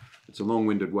it's a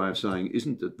long-winded way of saying,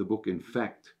 isn't the book, in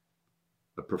fact,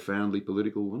 a profoundly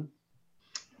political one?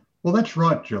 Well, that's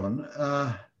right, John.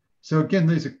 So again,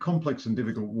 these are complex and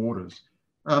difficult waters.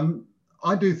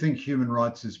 I do think human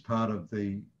rights is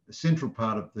a central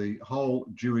part of the whole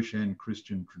Jewish and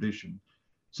Christian tradition.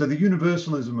 So the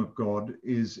universalism of God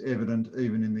is evident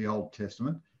even in the Old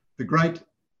Testament. The great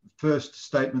first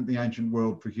statement in the ancient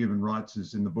world for human rights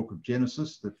is in the book of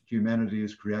Genesis, that humanity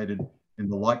is created in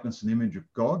the likeness and image of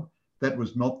God. That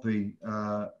was not the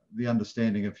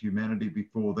understanding of humanity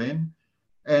before then.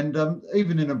 And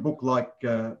even in a book like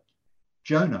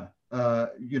Jonah,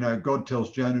 God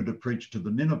tells Jonah to preach to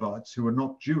the Ninevites, who are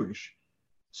not Jewish.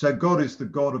 So God is the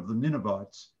God of the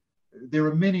Ninevites. There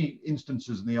are many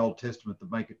instances in the Old Testament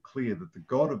that make it clear that the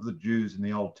God of the Jews in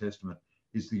the Old Testament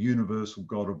is the universal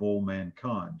God of all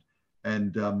mankind.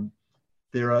 And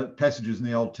there are passages in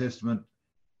the Old Testament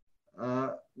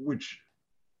which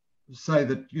say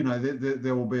that,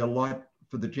 there will be a light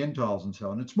for the Gentiles and so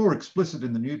on. It's more explicit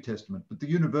in the New Testament, but the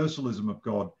universalism of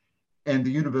God and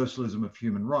the universalism of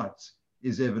human rights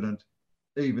is evident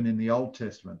even in the Old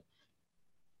Testament.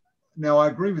 Now, I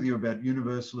agree with you about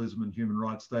universalism and human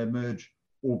rights. They emerge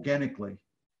organically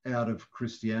out of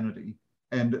Christianity.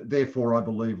 And therefore, I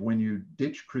believe when you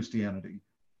ditch Christianity,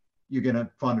 you're going to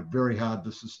find it very hard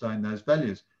to sustain those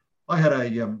values. I had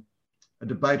a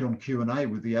debate on Q&A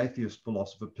with the atheist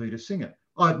philosopher Peter Singer.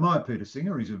 I admire Peter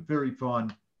Singer. He's a very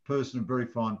fine person, a very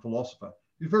fine philosopher.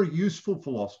 He's a very useful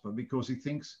philosopher because he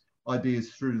thinks ideas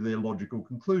through to their logical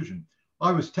conclusion.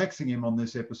 I was taxing him on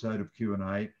this episode of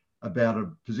Q&A about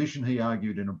a position he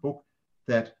argued in a book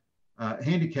that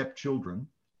handicapped children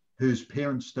whose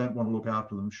parents don't want to look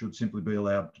after them should simply be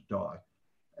allowed to die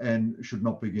and should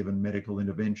not be given medical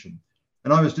intervention.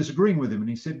 And I was disagreeing with him, and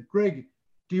he said, Greg,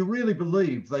 do you really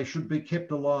believe they should be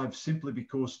kept alive simply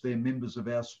because they're members of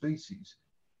our species?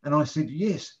 And I said,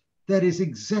 yes, that is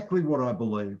exactly what I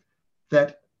believe,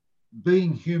 that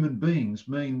being human beings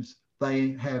means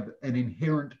they have an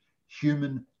inherent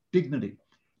human dignity.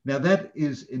 Now, that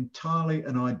is entirely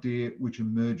an idea which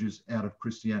emerges out of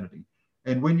Christianity.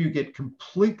 And when you get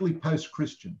completely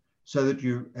post-Christian, so that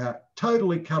you are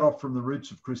totally cut off from the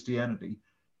roots of Christianity,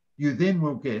 you then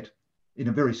will get, in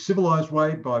a very civilized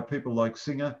way by people like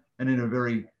Singer, and in a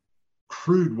very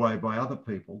crude way by other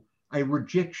people, a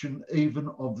rejection even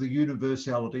of the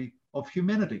universality of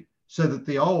humanity, so that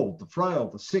the old, the frail,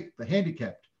 the sick, the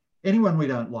handicapped, anyone we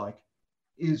don't like,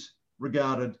 is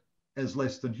regarded as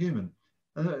less than human.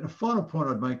 And a final point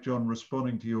I'd make, John,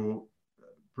 responding to your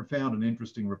profound and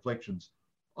interesting reflections,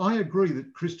 I agree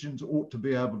that Christians ought to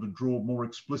be able to draw more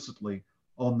explicitly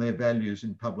on their values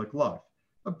in public life.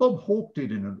 Bob Hawke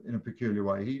did in a peculiar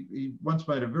way. He once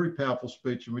made a very powerful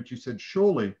speech in which he said,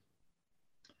 surely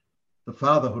the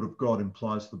fatherhood of God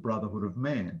implies the brotherhood of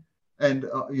man. And,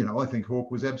 I think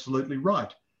Hawke was absolutely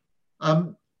right.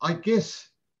 I guess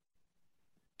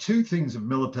two things have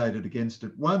militated against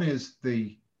it. One is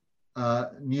the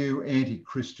new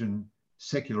anti-Christian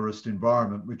secularist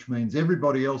environment, which means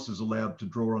everybody else is allowed to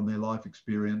draw on their life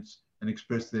experience and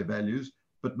express their values,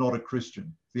 but not a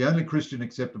Christian. The only Christian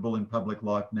acceptable in public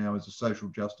life now is a social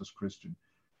justice Christian,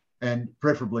 and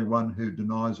preferably one who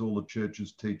denies all the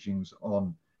church's teachings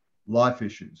on life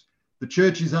issues. The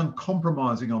church is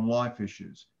uncompromising on life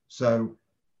issues. So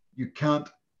you can't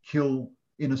kill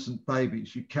innocent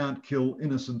babies. You can't kill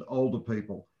innocent older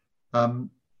people. And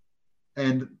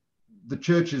the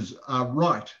churches are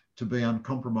right to be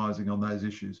uncompromising on those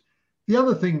issues. The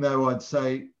other thing, though, I'd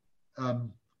say,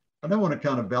 I don't want to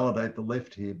kind of validate the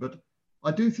left here, but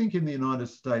I do think in the United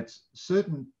States,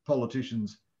 certain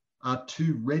politicians are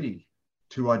too ready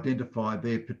to identify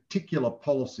their particular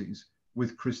policies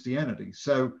with Christianity.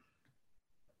 So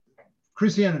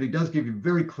Christianity does give you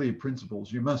very clear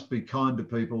principles. You must be kind to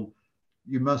people.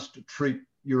 You must treat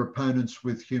your opponents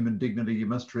with human dignity. You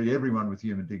must treat everyone with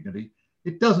human dignity.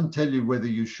 It doesn't tell you whether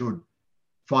you should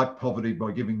fight poverty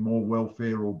by giving more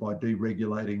welfare or by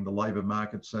deregulating the labour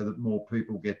market so that more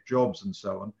people get jobs and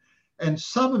so on. And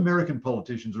some American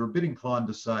politicians are a bit inclined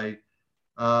to say,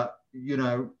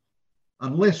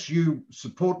 unless you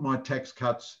support my tax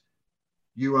cuts,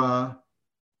 you are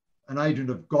an agent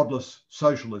of godless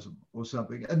socialism or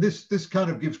something. And this kind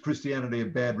of gives Christianity a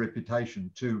bad reputation.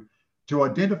 To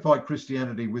identify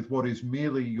Christianity with what is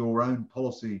merely your own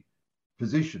policy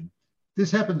position. This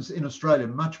happens in Australia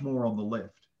much more on the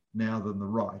left now than the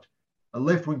right. A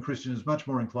left-wing Christian is much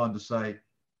more inclined to say,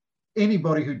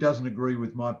 anybody who doesn't agree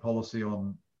with my policy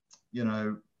on,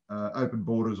 open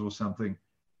borders or something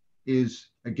is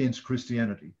against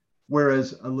Christianity.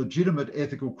 Whereas a legitimate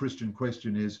ethical Christian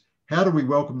question is, how do we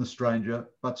welcome the stranger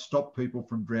but stop people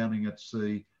from drowning at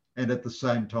sea and at the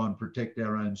same time protect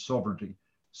our own sovereignty?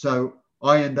 So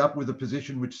I end up with a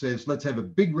position which says, let's have a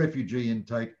big refugee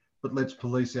intake, but let's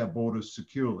police our borders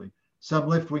securely. Some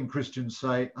left-wing Christians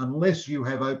say, unless you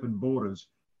have open borders,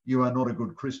 you are not a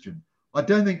good Christian. I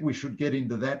don't think we should get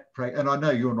into that, and I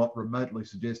know you're not remotely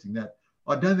suggesting that.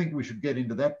 I don't think we should get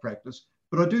into that practice,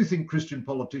 but I do think Christian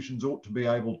politicians ought to be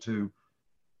able to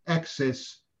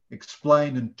access,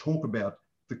 explain and talk about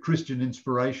the Christian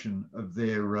inspiration of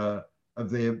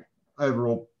their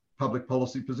overall public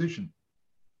policy position.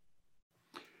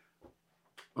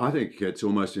 I think it's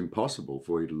almost impossible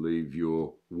for you to leave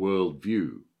your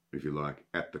worldview, if you like,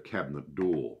 at the cabinet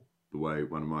door, the way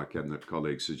one of my cabinet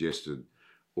colleagues suggested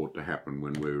ought to happen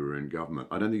when we were in government.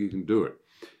 I don't think you can do it.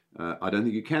 I don't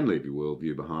think you can leave your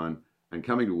worldview behind. And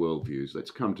coming to worldviews,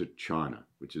 let's come to China,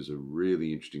 which is a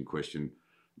really interesting question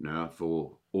now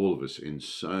for all of us in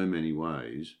so many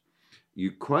ways.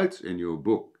 You quote in your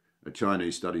book a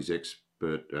Chinese studies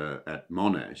expert at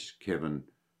Monash, Kevin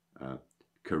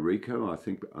Kariko,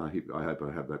 I hope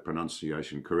I have that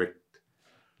pronunciation correct.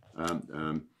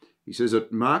 He says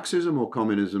that Marxism or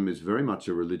communism is very much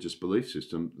a religious belief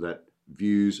system that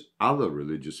views other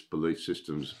religious belief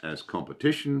systems as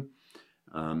competition.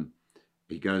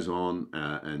 He goes on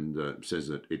and says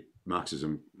that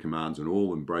Marxism commands an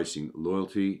all-embracing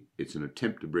loyalty. It's an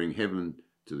attempt to bring heaven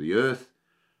to the earth,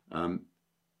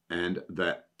 and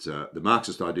that the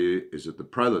Marxist idea is that the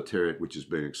proletariat which has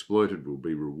been exploited will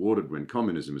be rewarded when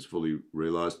communism is fully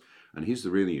realised. And here's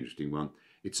the really interesting one.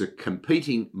 It's a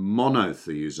competing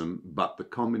monotheism, but the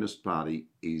Communist Party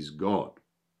is God.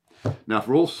 Now,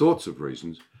 for all sorts of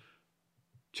reasons,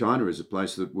 China is a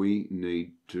place that we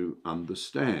need to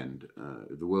understand.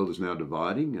 The world is now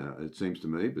dividing, it seems to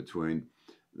me, between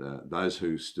those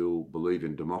who still believe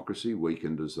in democracy,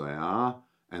 weakened as they are,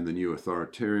 and the new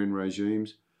authoritarian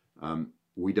regimes.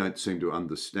 We don't seem to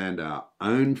understand our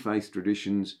own faith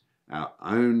traditions, our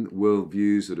own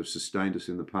worldviews that have sustained us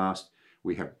in the past.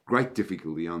 We have great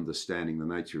difficulty understanding the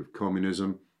nature of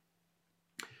communism.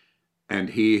 And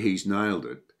here he's nailed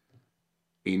it.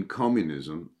 In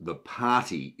communism, the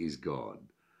party is God.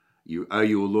 You owe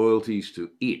your loyalties to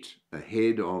it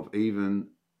ahead of even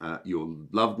your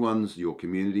loved ones, your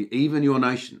community, even your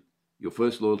nation. Your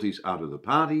first loyalties are to the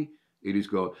party. It is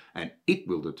God. And it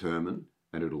will determine,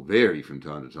 and it'll vary from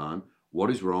time to time, what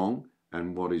is wrong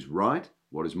and what is right,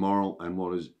 what is moral and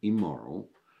what is immoral.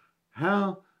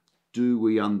 How do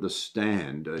we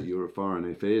understand, you're a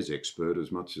foreign affairs expert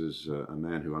as much as a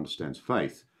man who understands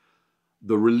faith,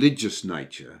 the religious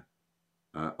nature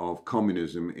of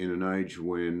communism in an age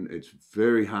when it's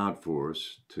very hard for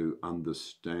us to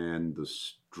understand the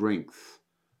strength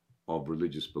of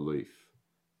religious belief?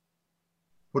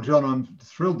 Well, John, I'm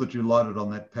thrilled that you lighted on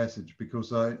that passage,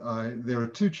 because there are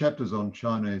 2 chapters on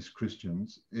Chinese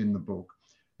Christians in the book.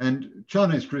 And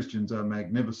Chinese Christians are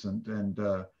magnificent, and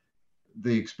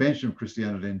the expansion of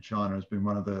Christianity in China has been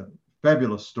one of the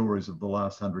fabulous stories of the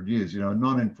last 100 years. You know, in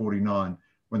 1949,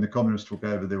 when the communists took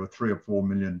over, there were 3 or 4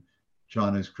 million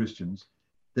Chinese Christians.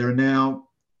 There are now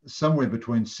somewhere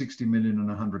between 60 million and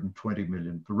 120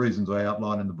 million. For reasons I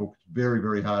outline in the book, it's very,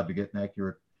 very hard to get an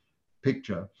accurate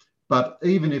picture. But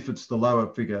even if it's the lower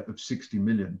figure of 60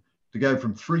 million, to go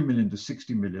from 3 million to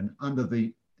 60 million under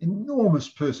the enormous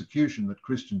persecution that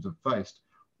Christians have faced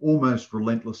almost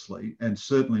relentlessly, and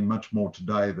certainly much more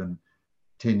today than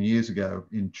 10 years ago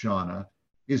in China,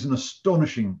 is an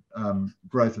astonishing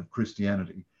growth of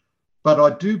Christianity. But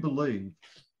I do believe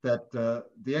that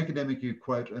the academic you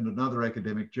quote and another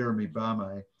academic, Jeremy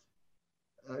Barmay,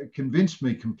 convinced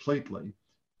me completely,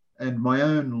 and my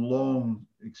own long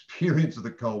experience of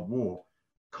the Cold War.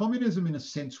 Communism, in a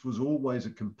sense, was always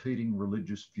a competing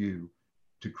religious view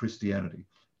to Christianity.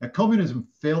 Now, communism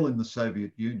fell in the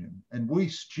Soviet Union, and we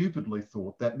stupidly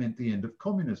thought that meant the end of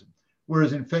communism,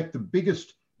 whereas in fact the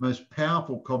biggest, most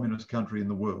powerful communist country in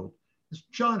the world is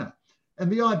China.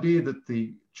 And the idea that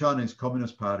the Chinese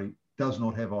Communist Party does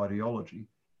not have ideology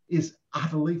is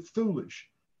utterly foolish.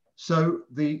 So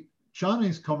the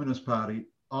Chinese Communist Party,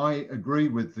 I agree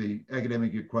with the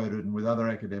academic you quoted and with other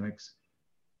academics,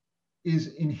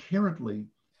 is inherently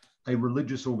a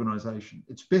religious organization.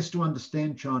 It's best to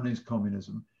understand Chinese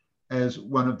communism as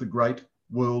one of the great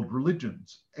world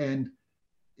religions. And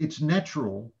it's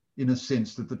natural, in a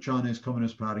sense, that the Chinese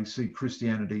Communist Party see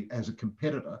Christianity as a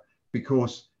competitor,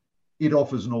 because it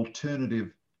offers an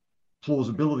alternative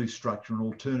plausibility structure, an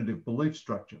alternative belief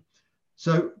structure.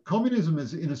 So communism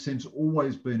has, in a sense,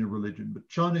 always been a religion, but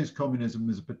Chinese communism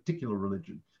is a particular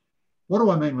religion. What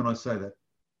do I mean when I say that?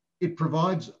 It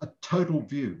provides a total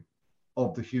view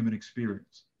of the human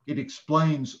experience. It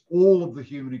explains all of the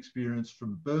human experience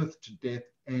from birth to death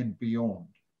and beyond.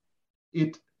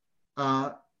 It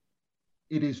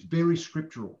is very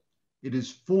scriptural. It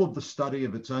is full of the study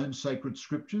of its own sacred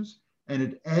scriptures, and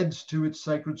it adds to its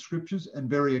sacred scriptures and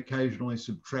very occasionally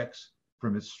subtracts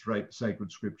from its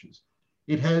sacred scriptures.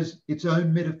 It has its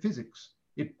own metaphysics.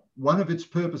 One of its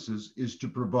purposes is to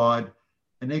provide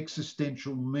an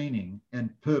existential meaning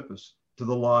and purpose to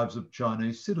the lives of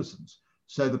Chinese citizens.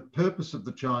 So the purpose of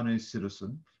the Chinese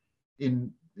citizen,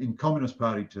 in Communist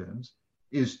Party terms,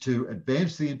 is to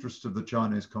advance the interests of the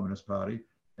Chinese Communist Party,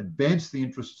 advance the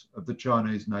interests of the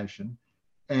Chinese nation,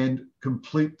 and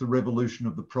complete the revolution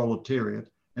of the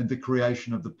proletariat and the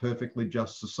creation of the perfectly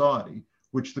just society,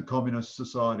 which the communist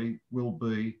society will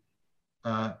be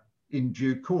in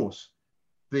due course.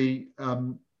 The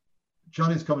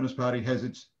Chinese Communist Party has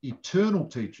its eternal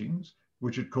teachings,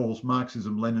 which it calls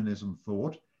Marxism-Leninism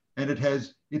thought, and it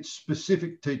has its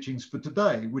specific teachings for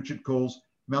today, which it calls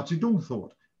Mao Zedong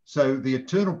thought. So the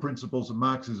eternal principles of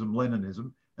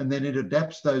Marxism-Leninism, and then it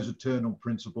adapts those eternal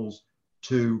principles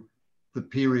to the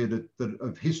period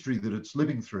of history that it's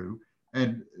living through,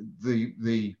 and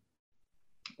the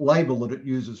label that it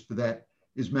uses for that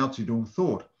is Mao Zedong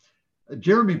thought.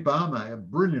 Jeremy Barmay, a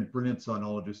brilliant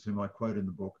sinologist whom I quote in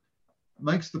the book,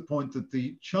 makes the point that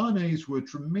the Chinese were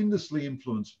tremendously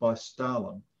influenced by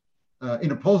Stalin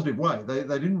in a positive way. They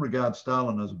didn't regard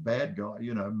Stalin as a bad guy,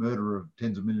 you know, murderer of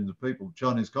tens of millions of people. The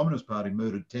Chinese Communist Party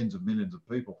murdered tens of millions of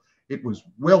people. It was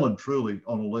well and truly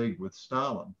on a league with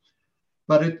Stalin.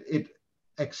 But it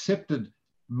accepted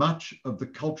much of the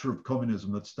culture of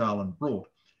communism that Stalin brought.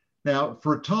 Now,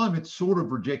 for a time, it sort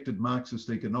of rejected Marxist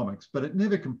economics, but it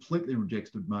never completely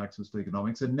rejected Marxist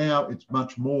economics. And now it's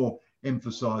much more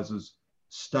emphasizes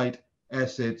state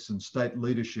assets and state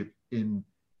leadership in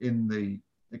the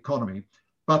economy.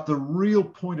 But the real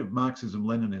point of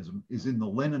Marxism-Leninism is in the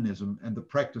Leninism and the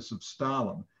practice of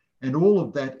Stalin. And all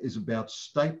of that is about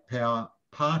state power,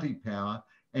 party power,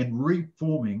 and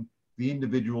reforming the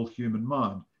individual human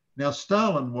mind. Now,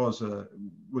 Stalin was a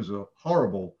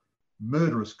horrible,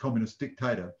 murderous communist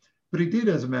dictator, but he did,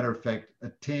 as a matter of fact,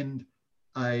 attend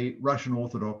a Russian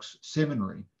Orthodox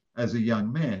seminary as a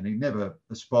young man. He never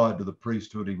aspired to the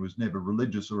priesthood. He was never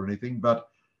religious or anything, but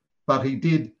he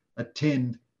did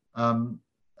attend.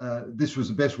 This was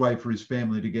the best way for his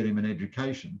family to get him an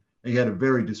education. He had a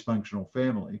very dysfunctional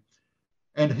family,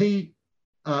 and he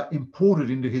imported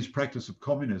into his practice of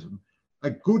communism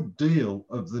a good deal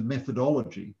of the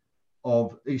methodology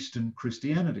of Eastern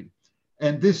Christianity.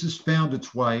 And this has found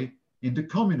its way into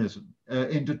communism,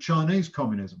 into Chinese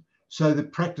communism. So the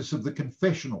practice of the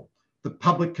confessional, the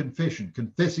public confession,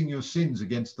 confessing your sins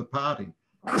against the party.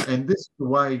 And this is the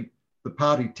way the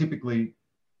party typically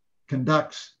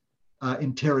conducts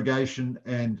interrogation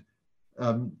and,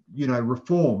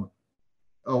 reform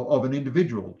of an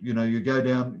individual. You go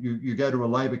down, you go to a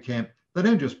labor camp, they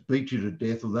don't just beat you to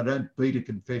death, or they don't beat a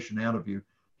confession out of you.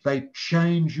 They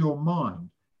change your mind.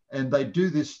 And they do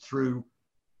this through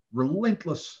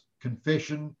relentless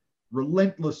confession,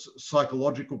 relentless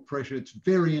psychological pressure. It's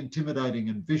very intimidating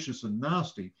and vicious and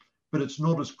nasty, but it's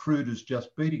not as crude as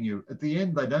just beating you. At the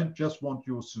end, they don't just want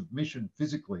your submission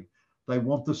physically, they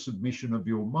want the submission of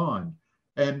your mind.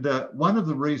 And one of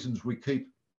the reasons we keep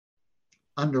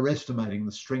underestimating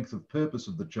the strength of purpose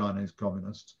of the Chinese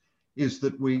communists is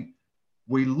that we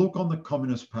look on the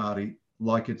Communist Party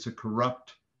like it's a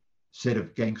corrupt set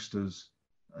of gangsters,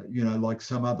 like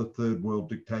some other third world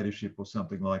dictatorship or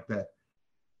something like that.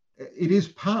 It is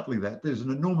partly that. There's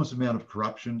an enormous amount of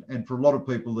corruption, and for a lot of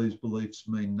people, these beliefs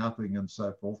mean nothing and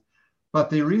so forth. But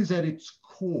there is at its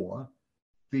core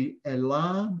the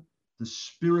elan, the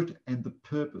spirit, and the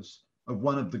purpose of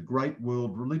one of the great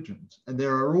world religions. And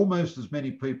there are almost as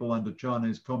many people under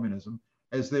Chinese communism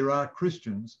as there are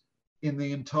Christians in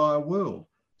the entire world.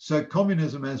 So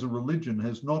communism as a religion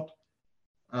has not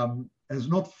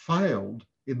failed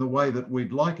in the way that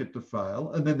we'd like it to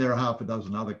fail. And then there are half a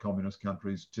dozen other communist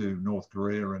countries too, North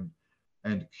Korea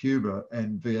and Cuba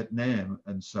and Vietnam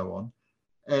and so on.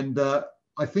 And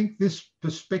I think this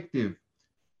perspective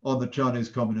on the Chinese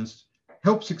communists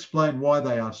helps explain why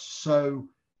they are so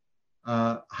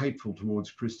hateful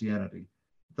towards Christianity.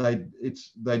 They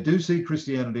do see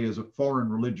Christianity as a foreign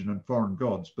religion and foreign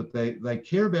gods, but they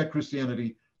care about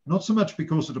Christianity not so much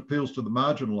because it appeals to the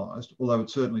marginalized, although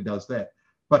it certainly does that,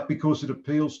 but because it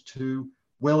appeals to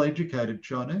well-educated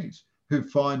Chinese who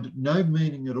find no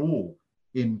meaning at all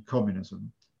in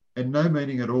communism and no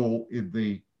meaning at all in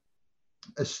the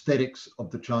aesthetics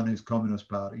of the Chinese Communist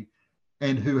Party,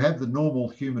 and who have the normal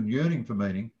human yearning for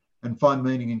meaning and find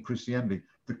meaning in Christianity.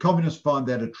 The communists find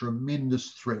that a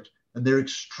tremendous threat, and they're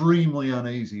extremely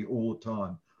uneasy all the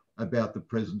time about the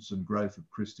presence and growth of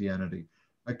Christianity.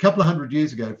 A couple of hundred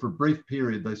years ago, for a brief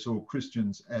period, they saw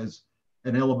Christians as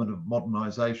an element of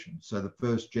modernization. So the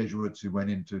first Jesuits who went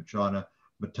into China,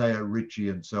 Matteo Ricci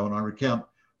and so on. I recount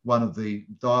one of the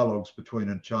dialogues between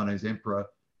a Chinese emperor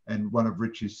and one of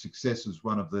Ricci's successors,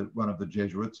 one of the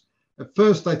Jesuits. At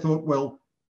first they thought, well,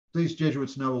 these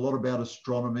Jesuits know a lot about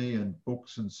astronomy and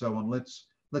books and so on. Let's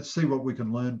see what we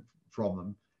can learn from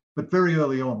them. But very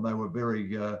early on, they were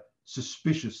very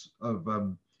suspicious of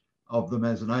them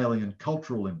as an alien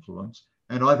cultural influence.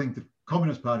 And I think the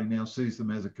Communist Party now sees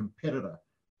them as a competitor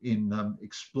in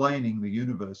explaining the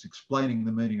universe, explaining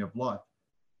the meaning of life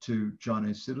to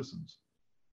Chinese citizens.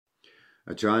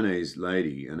 A Chinese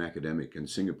lady, an academic in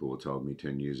Singapore, told me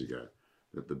 10 years ago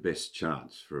that the best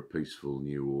chance for a peaceful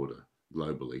new order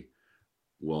globally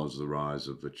was the rise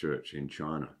of the church in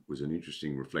China. It was an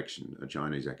interesting reflection, a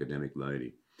Chinese academic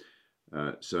lady.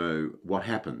 So what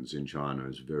happens in China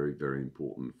is very, very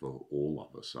important for all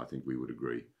of us. I think we would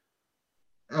agree.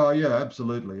 Oh yeah,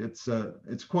 absolutely.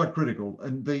 It's quite critical.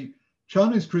 And the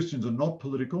Chinese Christians are not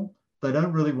political. They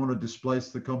don't really want to displace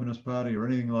the Communist Party or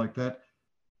anything like that.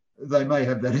 They may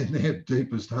have that in their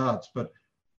deepest hearts, but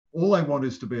all they want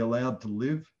is to be allowed to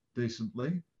live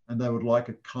decently, and they would like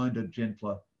a kinder,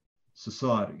 gentler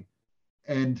society.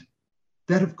 And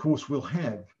that, of course, will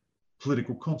have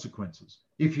political consequences.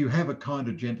 If you have a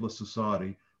kinder, gentler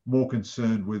society, more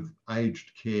concerned with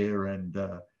aged care and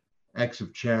acts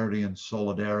of charity and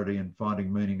solidarity and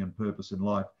finding meaning and purpose in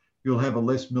life, you'll have a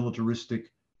less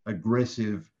militaristic,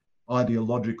 aggressive,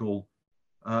 ideological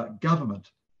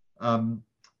government.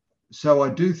 So I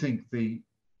do think the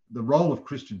role of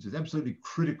Christians is absolutely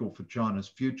critical for China's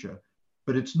future,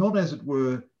 but it's not, as it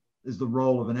were, as the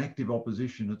role of an active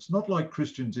opposition. It's not like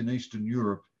Christians in Eastern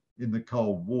Europe in the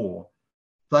Cold War.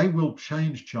 They will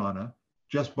change China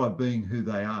just by being who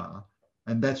they are.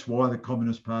 And that's why the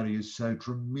Communist Party is so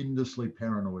tremendously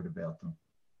paranoid about them.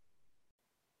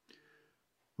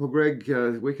 Well, Greg,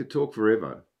 we could talk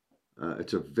forever.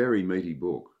 It's a very meaty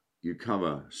book. You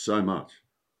cover so much,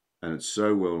 and it's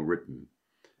so well written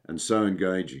and so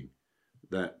engaging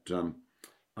that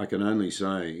I can only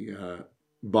say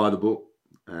buy the book,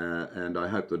 and I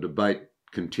hope the debate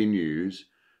continues,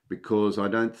 because I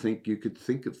don't think you could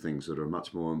think of things that are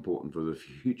much more important for the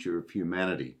future of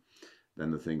humanity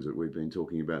than the things that we've been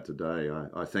talking about today.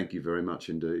 I thank you very much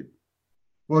indeed.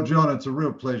 Well, John, it's a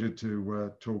real pleasure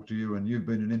to talk to you, and you've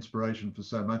been an inspiration for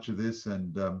so much of this.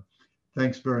 And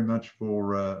thanks very much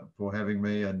for having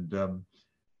me. And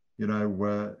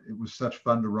it was such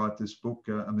fun to write this book.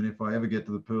 I mean, if I ever get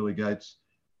to the pearly gates,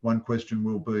 one question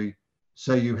will be: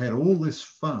 so you had all this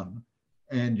fun,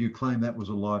 and you claim that was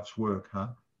a life's work, huh?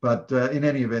 But in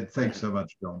any event, thanks so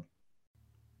much, John.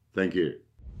 Thank you.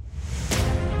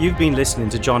 You've been listening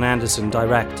to John Anderson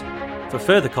Direct. For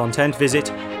further content, visit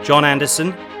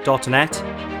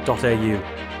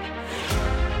johnanderson.net.au.